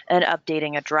and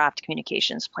updating a draft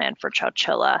communications plan for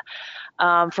Chowchilla.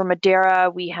 For Madera,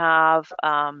 we have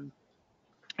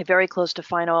a very close to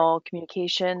final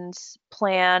communications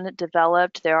plan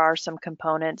developed. There are some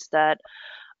components that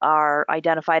are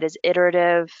identified as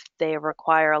iterative. They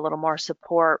require a little more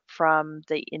support from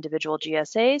the individual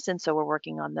GSAs, and so we're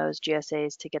working on those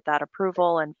GSAs to get that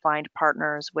approval and find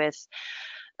partners with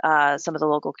some of the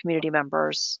local community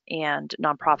members and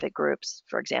nonprofit groups,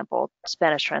 for example,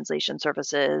 Spanish translation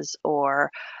services, or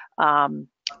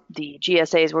the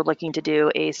GSAs were looking to do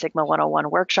a Sigma 101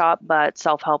 workshop, but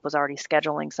self-help was already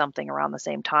scheduling something around the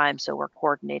same time, so we're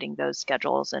coordinating those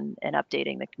schedules and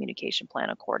updating the communication plan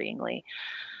accordingly.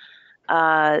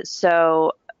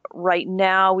 So right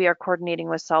now we are coordinating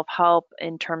with self-help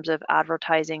in terms of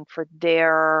advertising for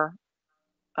their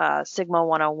Sigma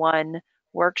 101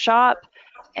 workshop,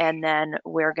 and then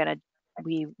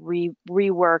we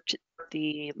reworked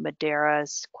the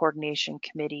Madera's coordination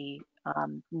committee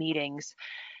meetings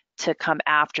to come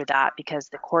after that, because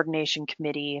the coordination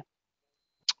committee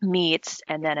meets,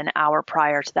 and then an hour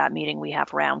prior to that meeting we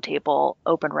have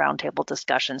open roundtable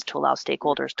discussions to allow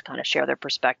stakeholders to kind of share their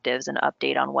perspectives and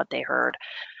update on what they heard.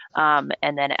 And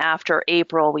then after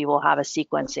April, we will have a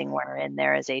sequencing wherein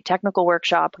there is a technical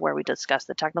workshop where we discuss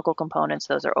the technical components.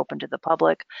 Those are open to the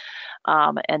public.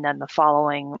 And then the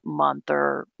following month,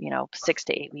 or 6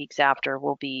 to 8 weeks after,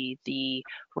 will be the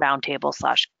roundtable /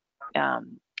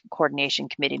 coordination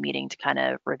committee meeting to kind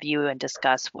of review and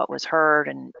discuss what was heard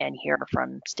and hear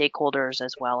from stakeholders,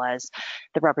 as well as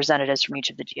the representatives from each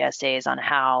of the GSAs on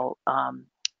how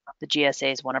the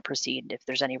GSAs want to proceed, if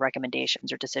there's any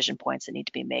recommendations or decision points that need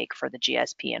to be made for the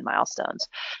GSP and milestones.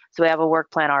 So we have a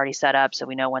work plan already set up, so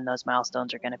we know when those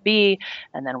milestones are going to be,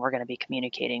 and then we're going to be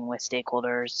communicating with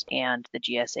stakeholders and the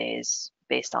GSAs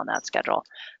based on that schedule.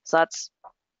 So that's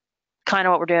kind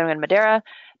of what we're doing in Madera.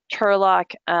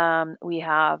 Turlock, we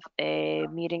have a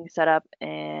meeting set up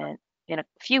in a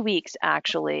few weeks,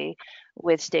 actually,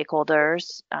 with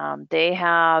stakeholders. They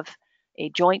have a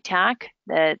joint TAC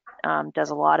that does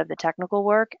a lot of the technical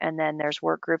work, and then there's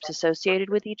work groups associated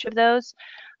with each of those.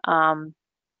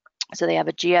 So they have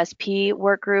a GSP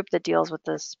work group that deals with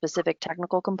the specific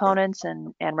technical components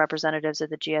and representatives of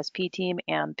the GSP team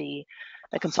and the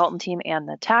consultant team and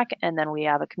the TAC, and then we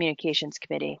have a communications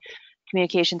committee.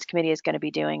 Communications committee is going to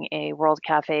be doing a World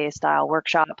Cafe style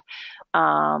workshop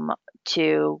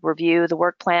to review the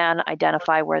work plan,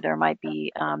 identify where there might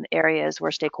be areas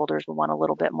where stakeholders will want a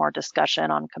little bit more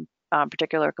discussion on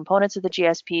particular components of the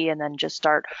GSP, and then just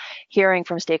start hearing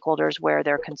from stakeholders where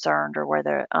they're concerned or where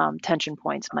their tension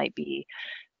points might be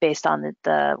based on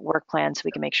the work plan, so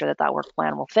we can make sure that work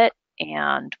plan will fit.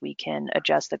 and we can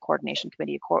adjust the coordination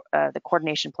committee, the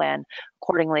coordination plan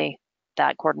accordingly.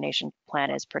 That coordination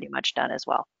plan is pretty much done as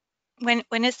well.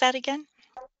 When is that again?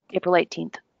 April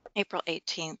 18th. April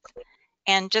 18th.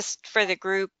 And just for the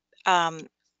group,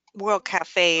 World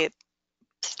Cafe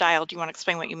style, do you want to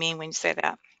explain what you mean when you say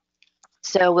that?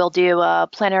 So we'll do a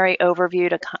plenary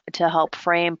overview to help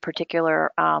frame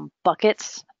particular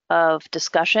buckets of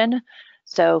discussion.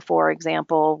 So for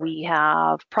example, we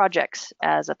have projects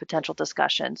as a potential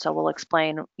discussion. So we'll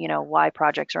explain, why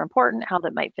projects are important, how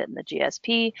that might fit in the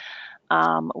GSP.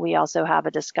 We also have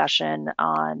a discussion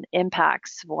on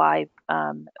impacts, why,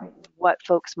 what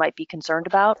folks might be concerned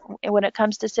about when it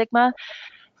comes to Sigma.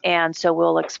 And so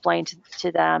we'll explain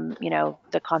to them,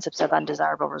 the concepts of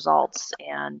undesirable results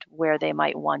and where they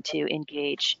might want to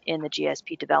engage in the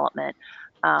GSP development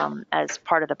as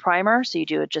part of the primer. So you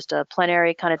do just a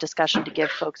plenary kind of discussion to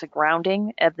give folks a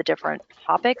grounding of the different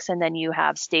topics. And then you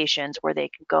have stations where they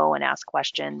can go and ask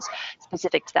questions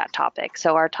specific to that topic.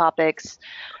 So our topics,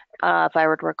 if I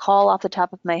were to recall off the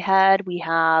top of my head, we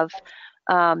have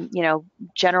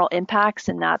general impacts,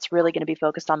 and that's really going to be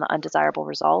focused on the undesirable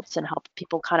results and help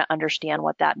people kind of understand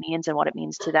what that means and what it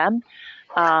means to them.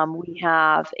 We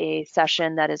have a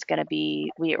session that is going to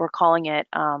be, we're calling it,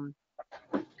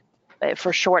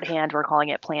 for shorthand, we're calling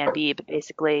it Plan B, but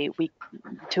basically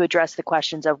to address the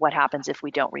questions of what happens if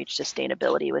we don't reach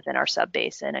sustainability within our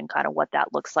subbasin and kind of what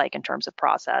that looks like in terms of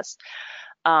process.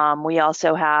 We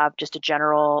also have just a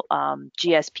general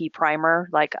GSP primer.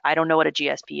 Like, I don't know what a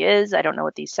GSP is. I don't know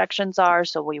what these sections are.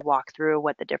 So we walk through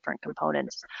what the different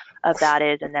components of that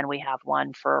is. And then we have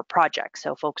one for projects.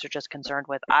 So folks are just concerned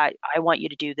with, I want you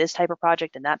to do this type of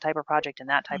project and that type of project and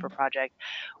that type of project.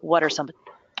 What are some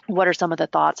of the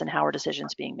thoughts and how are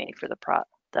decisions being made for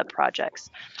the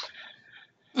projects?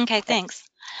 Okay, thanks.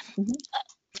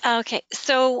 Mm-hmm. Okay,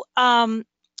 so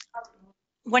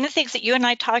one of the things that you and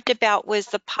I talked about was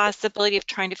the possibility of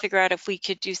trying to figure out if we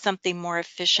could do something more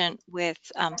efficient with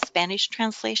Spanish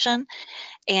translation.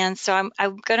 And so I'm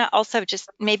going to also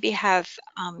just maybe have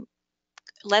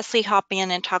Leslie hop in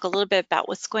and talk a little bit about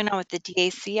what's going on with the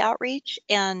DAC outreach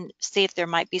and see if there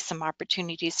might be some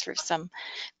opportunities for some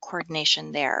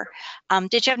coordination there.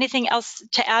 Did you have anything else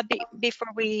to add before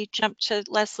we jump to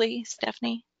Leslie,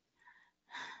 Stephanie?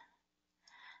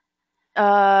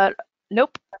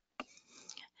 Nope.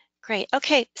 Great.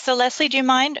 Okay, so Leslie, do you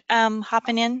mind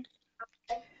hopping in?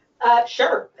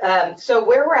 Sure. So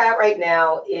where we're at right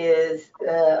now is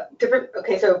different.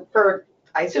 Okay, so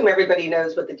I assume everybody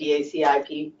knows what the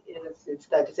DACIP is. It's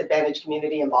the Disadvantaged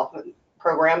Community Involvement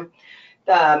Program,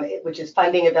 which is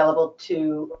funding available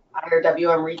to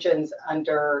IRWM regions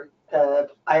under the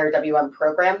IRWM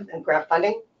program and grant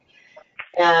funding.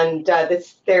 And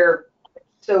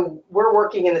so we're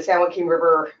working in the San Joaquin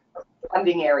River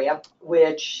funding area,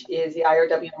 which is the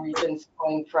IRWM regions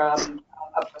going from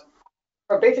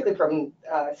basically from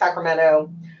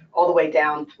Sacramento all the way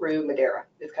down through Madera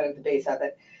is kind of the base of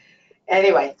it.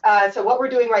 Anyway, so what we're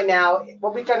doing right now,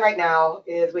 what we've done right now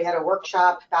is we had a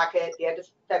workshop back at the end of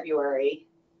February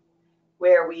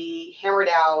where we hammered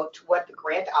out what the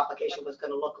grant application was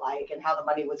going to look like and how the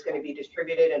money was going to be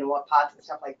distributed and what pots and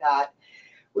stuff like that.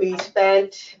 We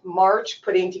spent March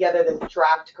putting together the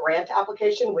draft grant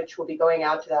application, which will be going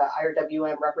out to the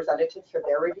IRWM representatives for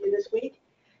their review this week.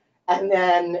 And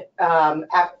then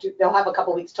after, they'll have a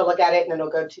couple weeks to look at it, and then it'll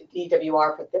go to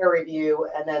DWR for their review,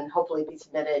 and then hopefully be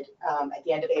submitted at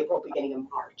the end of April, beginning of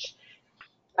March.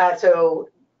 And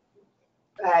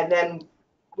then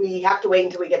we have to wait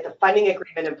until we get the funding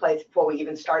agreement in place before we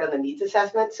even start on the needs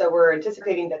assessment. So we're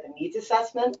anticipating that the needs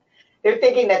assessment, they're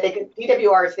thinking that they could,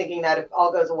 DWR is thinking that if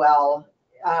all goes well,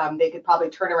 they could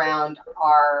probably turn around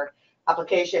our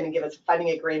application and give us a funding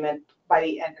agreement by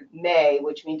the end of May,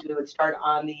 which means we would start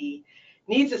on the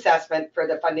needs assessment for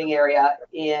the funding area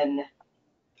in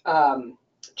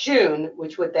June,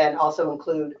 which would then also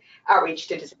include outreach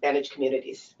to disadvantaged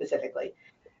communities specifically.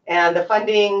 And the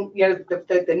funding,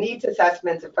 the needs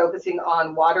assessments are focusing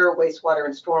on water, wastewater,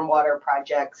 and stormwater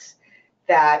projects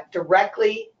that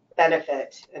directly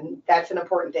benefit, and that's an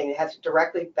important thing, it has to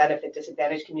directly benefit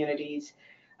disadvantaged communities,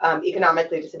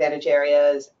 economically disadvantaged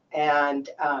areas, and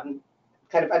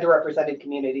kind of underrepresented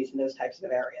communities in those types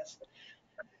of areas.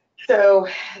 So,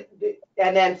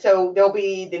 and then so there'll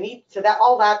be the need, so the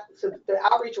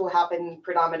outreach will happen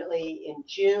predominantly in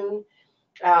June,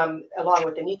 along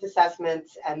with the needs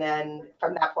assessments, and then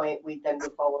from that point we then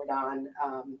move forward on,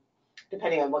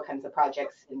 depending on what kinds of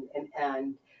projects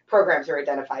and programs are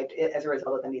identified as a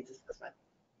result of the needs assessment.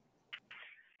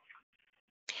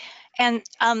 And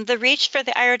the reach for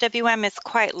the IRWM is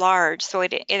quite large, so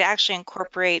it actually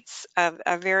incorporates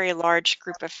a very large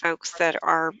group of folks that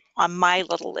are on my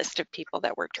little list of people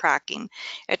that we're tracking.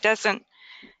 It doesn't,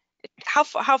 how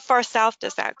far south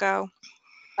does that go?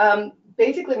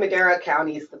 Basically, Madera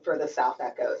County is the furthest south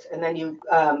that goes. And then you,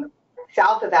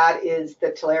 south of that is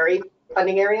the Tulare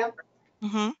funding area.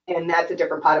 Mm-hmm. And that's a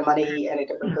different pot of money and a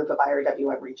different group of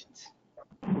IRWM regions.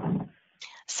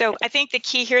 So I think the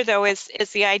key here, though, is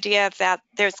the idea that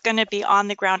there's going to be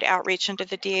on-the-ground outreach into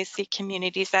the DAC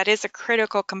communities. That is a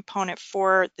critical component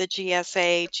for the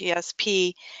GSA,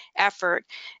 GSP effort.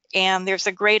 And there's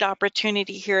a great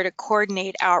opportunity here to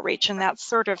coordinate outreach. And that's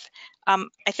sort of, I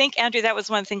think, Andrew, that was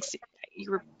one of the things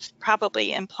you were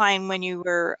probably implying when you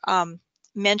were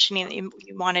mentioning that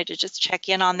you wanted to just check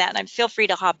in on that. And feel free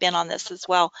to hop in on this as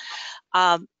well.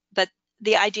 But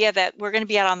the idea that we're going to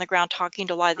be out on the ground talking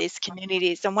to a lot of these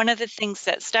communities. And one of the things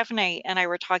that Stephanie and I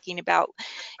were talking about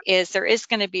is there is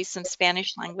going to be some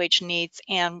Spanish language needs,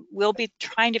 and we'll be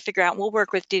trying to figure out, we'll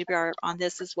work with DWR on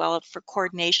this as well for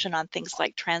coordination on things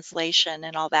like translation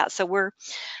and all that. So we're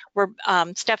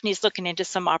Stephanie's looking into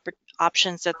some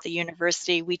options at the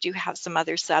university. We do have some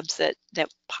other subs that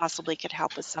possibly could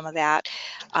help with some of that.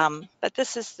 But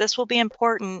this will be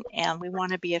important, and we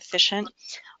want to be efficient.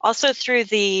 Also through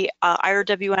the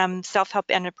IRWM self-help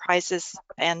enterprises,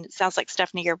 and it sounds like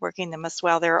Stephanie, you're working them as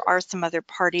well. There are some other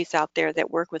parties out there that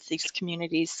work with these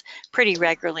communities pretty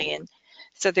regularly, and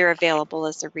so they're available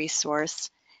as a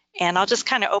resource. And I'll just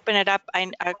kind of open it up.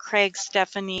 Craig,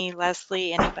 Stephanie,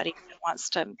 Leslie, anybody who wants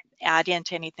to add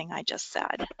into anything I just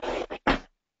said.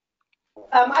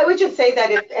 I would just say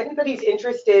that if anybody's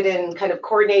interested in kind of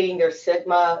coordinating their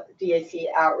Sigma DAC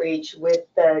outreach with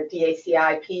the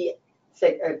DACIP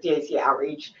DAC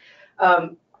outreach,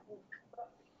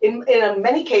 in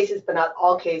many cases, but not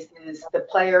all cases,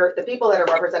 the people that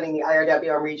are representing the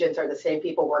IRWM regions are the same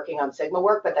people working on Sigma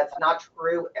work, but that's not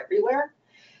true everywhere.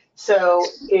 So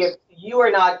if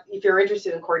you're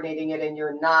interested in coordinating it and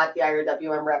you're not the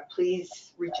IRWM rep,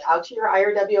 please reach out to your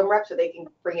IRWM rep so they can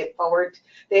bring it forward.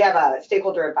 They have a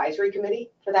stakeholder advisory committee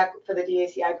for the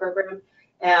DACI program.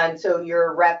 And so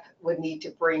your rep would need to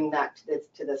bring that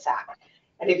to the SAC.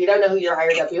 And if you don't know who your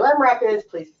IRWM rep is,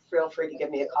 please feel free to give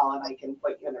me a call and I can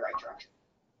point you in the right direction.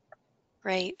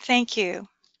 Great, thank you.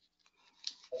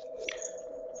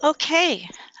 Okay.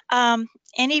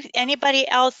 Anybody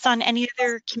else on any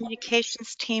other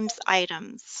communications teams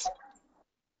items?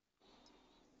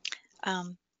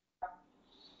 All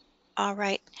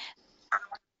right.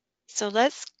 So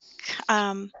let's,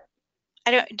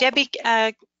 Debbie,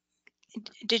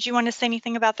 did you want to say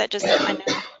anything about that? Just, I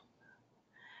know.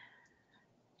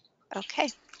 Okay.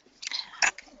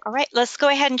 All right, let's go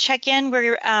ahead and check in.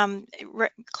 We're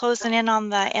closing in on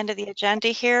the end of the agenda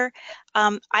here.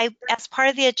 As part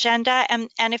of the agenda, and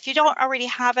if you don't already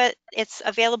have it, it's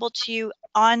available to you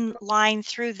online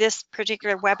through this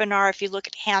particular webinar. If you look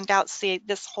at handouts, see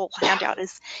this whole handout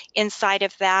is inside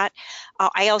of that.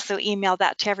 I also emailed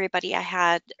that to everybody I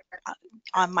had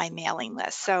on my mailing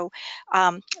list. So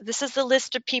this is the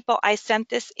list of people I sent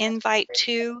this invite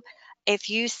to.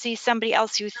 If you see somebody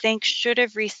else you think should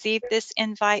have received this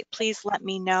invite, please let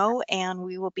me know and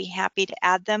we will be happy to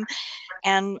add them.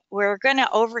 And we're going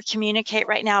to over communicate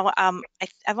right now.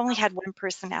 I've only had one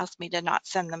person ask me to not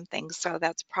send them things, so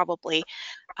that's probably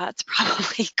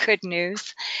good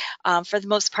news. For the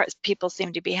most part, people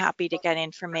seem to be happy to get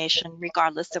information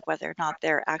regardless of whether or not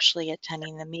they're actually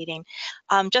attending the meeting.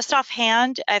 Just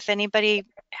offhand, if anybody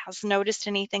has noticed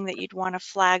anything that you'd want to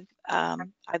flag,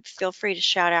 feel free to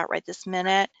shout out right this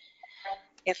minute.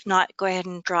 If not, go ahead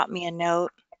and drop me a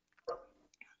note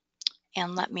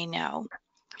and let me know.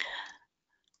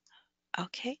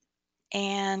 Okay,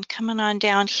 and coming on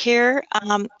down here,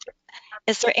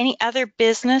 is there any other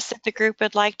business that the group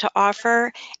would like to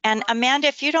offer? And Amanda,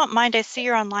 if you don't mind, I see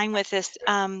you're online with this.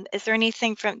 Is there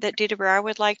anything that DWR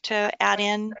would like to add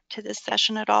in to this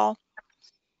session at all?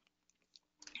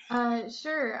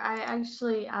 Sure. I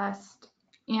actually asked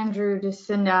Andrew to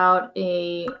send out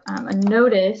a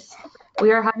notice.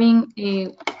 We are having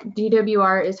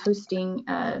DWR is hosting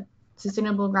a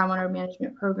Sustainable Groundwater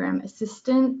Management Program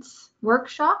assistance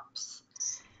workshops.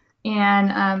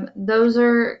 And those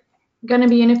are going to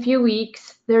be in a few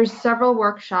weeks. There's several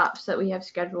workshops that we have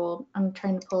scheduled. I'm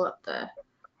trying to pull up the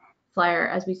flyer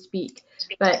as we speak.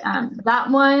 But that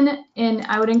one, and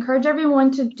I would encourage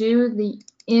everyone to do the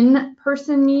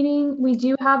in-person meeting. We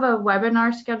do have a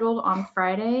webinar scheduled on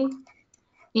Friday,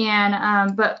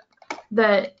 and but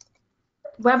the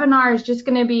webinar is just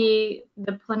going to be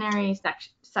the plenary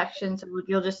section, so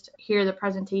you'll just hear the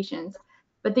presentations.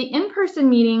 But the in-person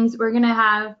meetings, we're going to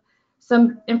have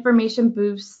some information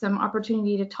booths, some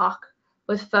opportunity to talk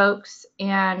with folks,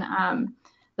 and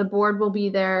the board will be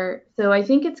there. So I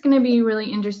think it's going to be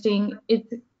really interesting.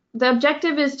 The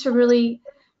objective is to really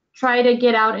try to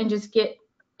get out and just get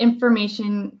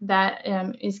information that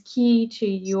is key to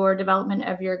your development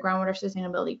of your groundwater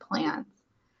sustainability plans.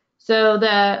 So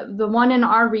the one in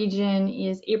our region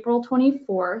is April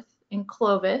 24th in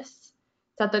Clovis.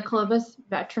 It's at the Clovis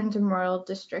Veterans Memorial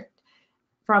District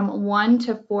from 1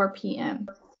 to 4 p.m.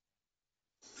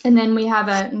 And then we have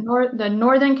the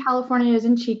Northern California is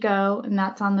in Chico, and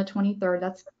that's on the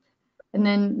 23rd. And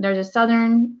then there's a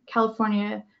Southern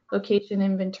California location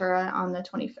in Ventura on the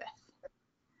 25th.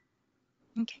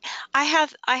 Okay, I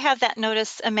have that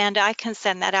notice, Amanda. I can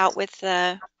send that out with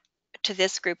to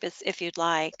this group if you'd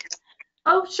like.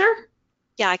 Oh, sure.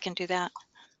 Yeah, I can do that.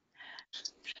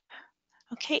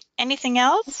 Okay, anything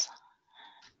else?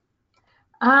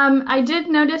 I did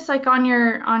notice, like on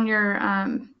your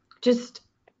just,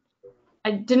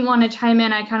 I didn't want to chime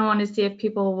in. I kind of wanted to see if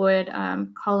people would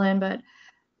call in,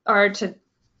 or to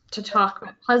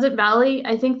talk. Pleasant Valley,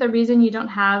 I think the reason you don't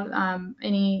have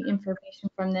any information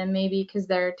from them maybe because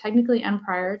they're technically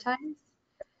unprioritized.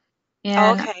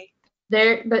 And okay.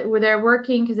 they're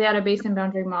working because they had a basin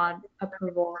boundary mod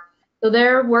approval. So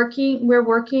we're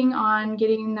working on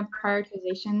getting the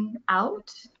prioritization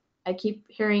out. I keep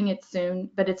hearing it's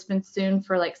soon, but it's been soon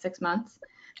for like 6 months.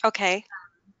 Okay.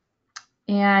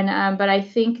 And but I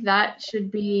think that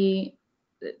should be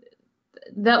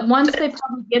that once they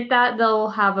probably get that, they'll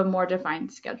have a more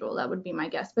defined schedule. That would be my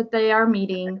guess. But they are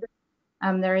meeting.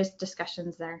 There is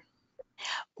discussions there.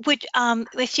 Would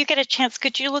if you get a chance,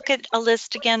 could you look at a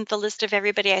list again, the list of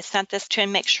everybody I sent this to,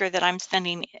 and make sure that I'm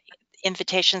sending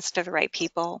invitations to the right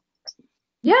people?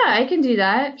 Yeah, I can do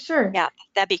that. Sure. Yeah,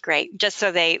 that'd be great. Just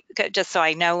so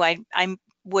I know, I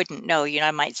wouldn't know. You know,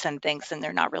 I might send things and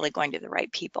they're not really going to the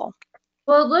right people.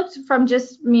 Well, it looked from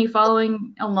just me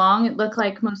following along, it looked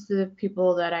like most of the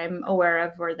people that I'm aware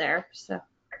of were there. So,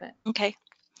 okay.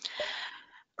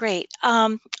 Great.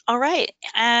 All right.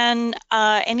 And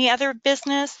any other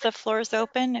business? The floor is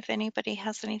open if anybody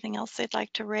has anything else they'd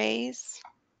like to raise.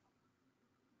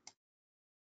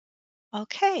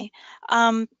 Okay.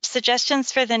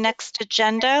 Suggestions for the next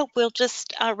agenda. We'll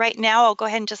just, right now, I'll go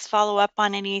ahead and just follow up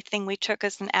on anything we took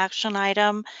as an action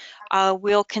item.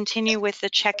 We'll continue with the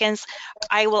check-ins.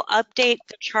 I will update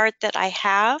the chart that I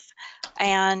have,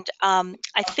 and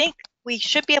I think we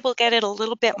should be able to get it a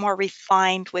little bit more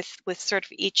refined with sort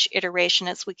of each iteration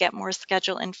as we get more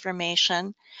schedule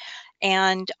information.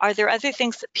 And are there other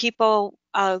things that people,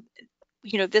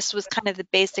 you know, this was kind of the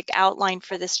basic outline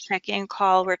for this check-in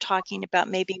call. We're talking about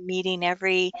maybe meeting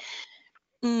every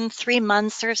 3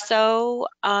 months or so.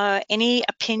 Any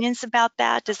opinions about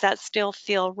that? Does that still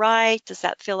feel right? Does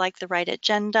that feel like the right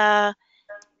agenda?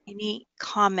 Any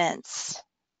comments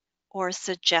or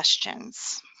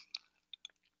suggestions?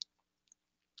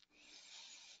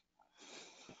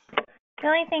 The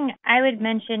only thing I would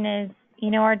mention is, you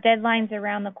know, our deadline's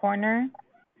around the corner,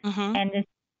 and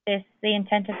the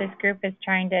intent of this group is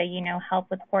trying to, you know, help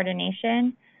with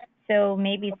coordination. So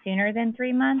maybe sooner than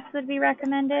 3 months would be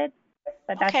recommended,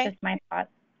 but that's just my thoughts.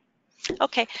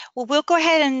 Okay. Well, we'll go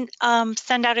ahead and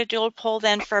send out a dual poll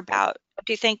then for about.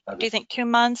 Do you think 2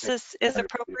 months is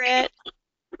appropriate?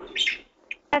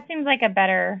 That seems like a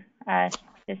better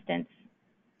distance.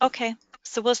 Okay.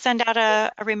 So we'll send out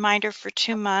a reminder for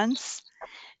 2 months,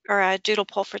 or a doodle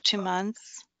poll for 2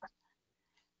 months.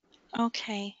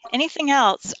 Okay. Anything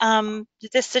else?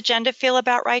 Did this agenda feel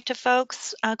about right to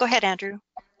folks? Go ahead, Andrew.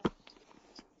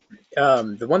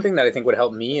 The one thing that I think would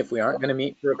help me if we aren't going to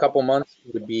meet for a couple months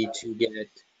would be to get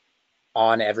it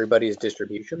on everybody's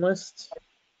distribution lists,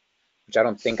 which I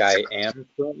don't think I am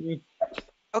currently.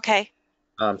 Okay.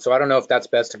 So I don't know if that's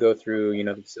best to go through, you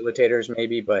know, the facilitators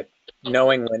maybe, but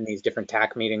knowing when these different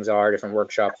TAC meetings are, different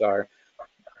workshops are,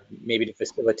 maybe to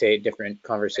facilitate different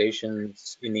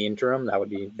conversations in the interim, that would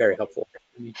be very helpful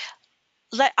for me.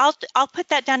 I'll put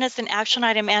that down as an action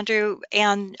item, Andrew,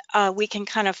 and we can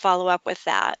kind of follow up with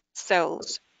that. So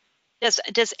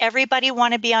does everybody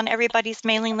want to be on everybody's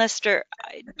mailing list, or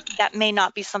that may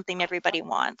not be something everybody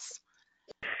wants?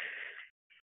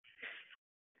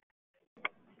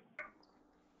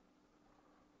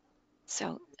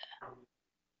 So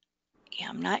yeah,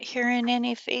 I'm not hearing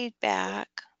any feedback.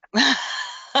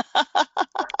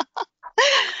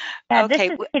 Yeah, okay.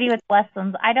 This is Kitty with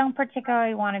Westlands. I don't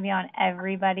particularly want to be on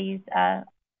everybody's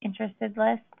interested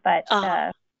list, but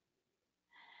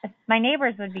my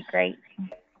neighbors would be great.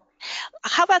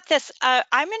 How about this?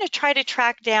 I'm going to try to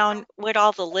track down what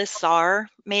all the lists are.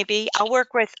 Maybe I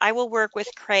will work with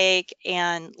Craig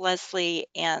and Leslie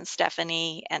and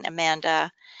Stephanie and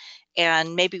Amanda,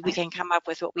 and maybe we can come up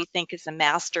with what we think is a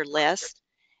master list,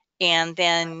 and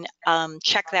then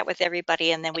check that with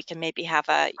everybody, and then we can maybe have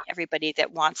everybody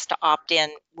that wants to opt in.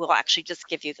 We'll actually just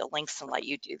give you the links and let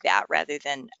you do that rather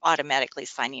than automatically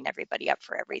signing everybody up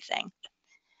for everything.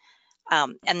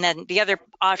 And then the other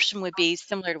option would be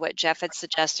similar to what Jeff had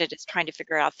suggested, is trying to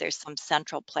figure out if there's some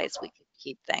central place we could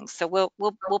keep things. So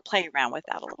we'll play around with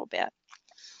that a little bit.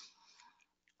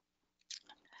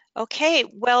 Okay,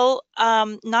 well,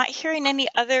 not hearing any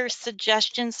other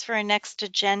suggestions for a next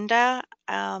agenda,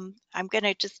 I'm going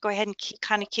to just go ahead and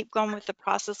kind of keep going with the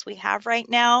process we have right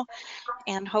now,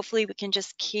 and hopefully we can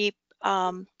just keep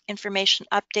information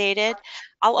updated.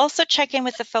 I'll also check in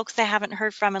with the folks I haven't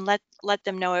heard from and let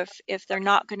them know if they're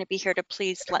not going to be here to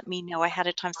please let me know ahead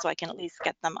of time so I can at least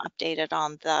get them updated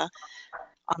on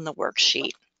the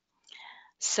worksheet.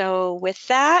 So with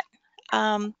that,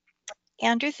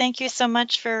 Andrew, thank you so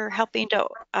much for helping to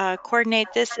coordinate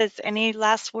this. Is any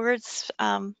last words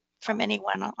from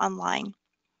anyone online?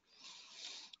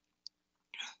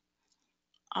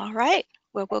 All right.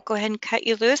 Well, we'll go ahead and cut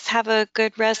you loose. Have a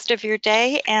good rest of your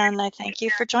day, and I thank you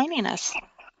for joining us.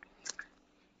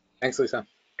 Thanks, Lisa.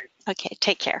 Okay,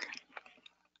 take care.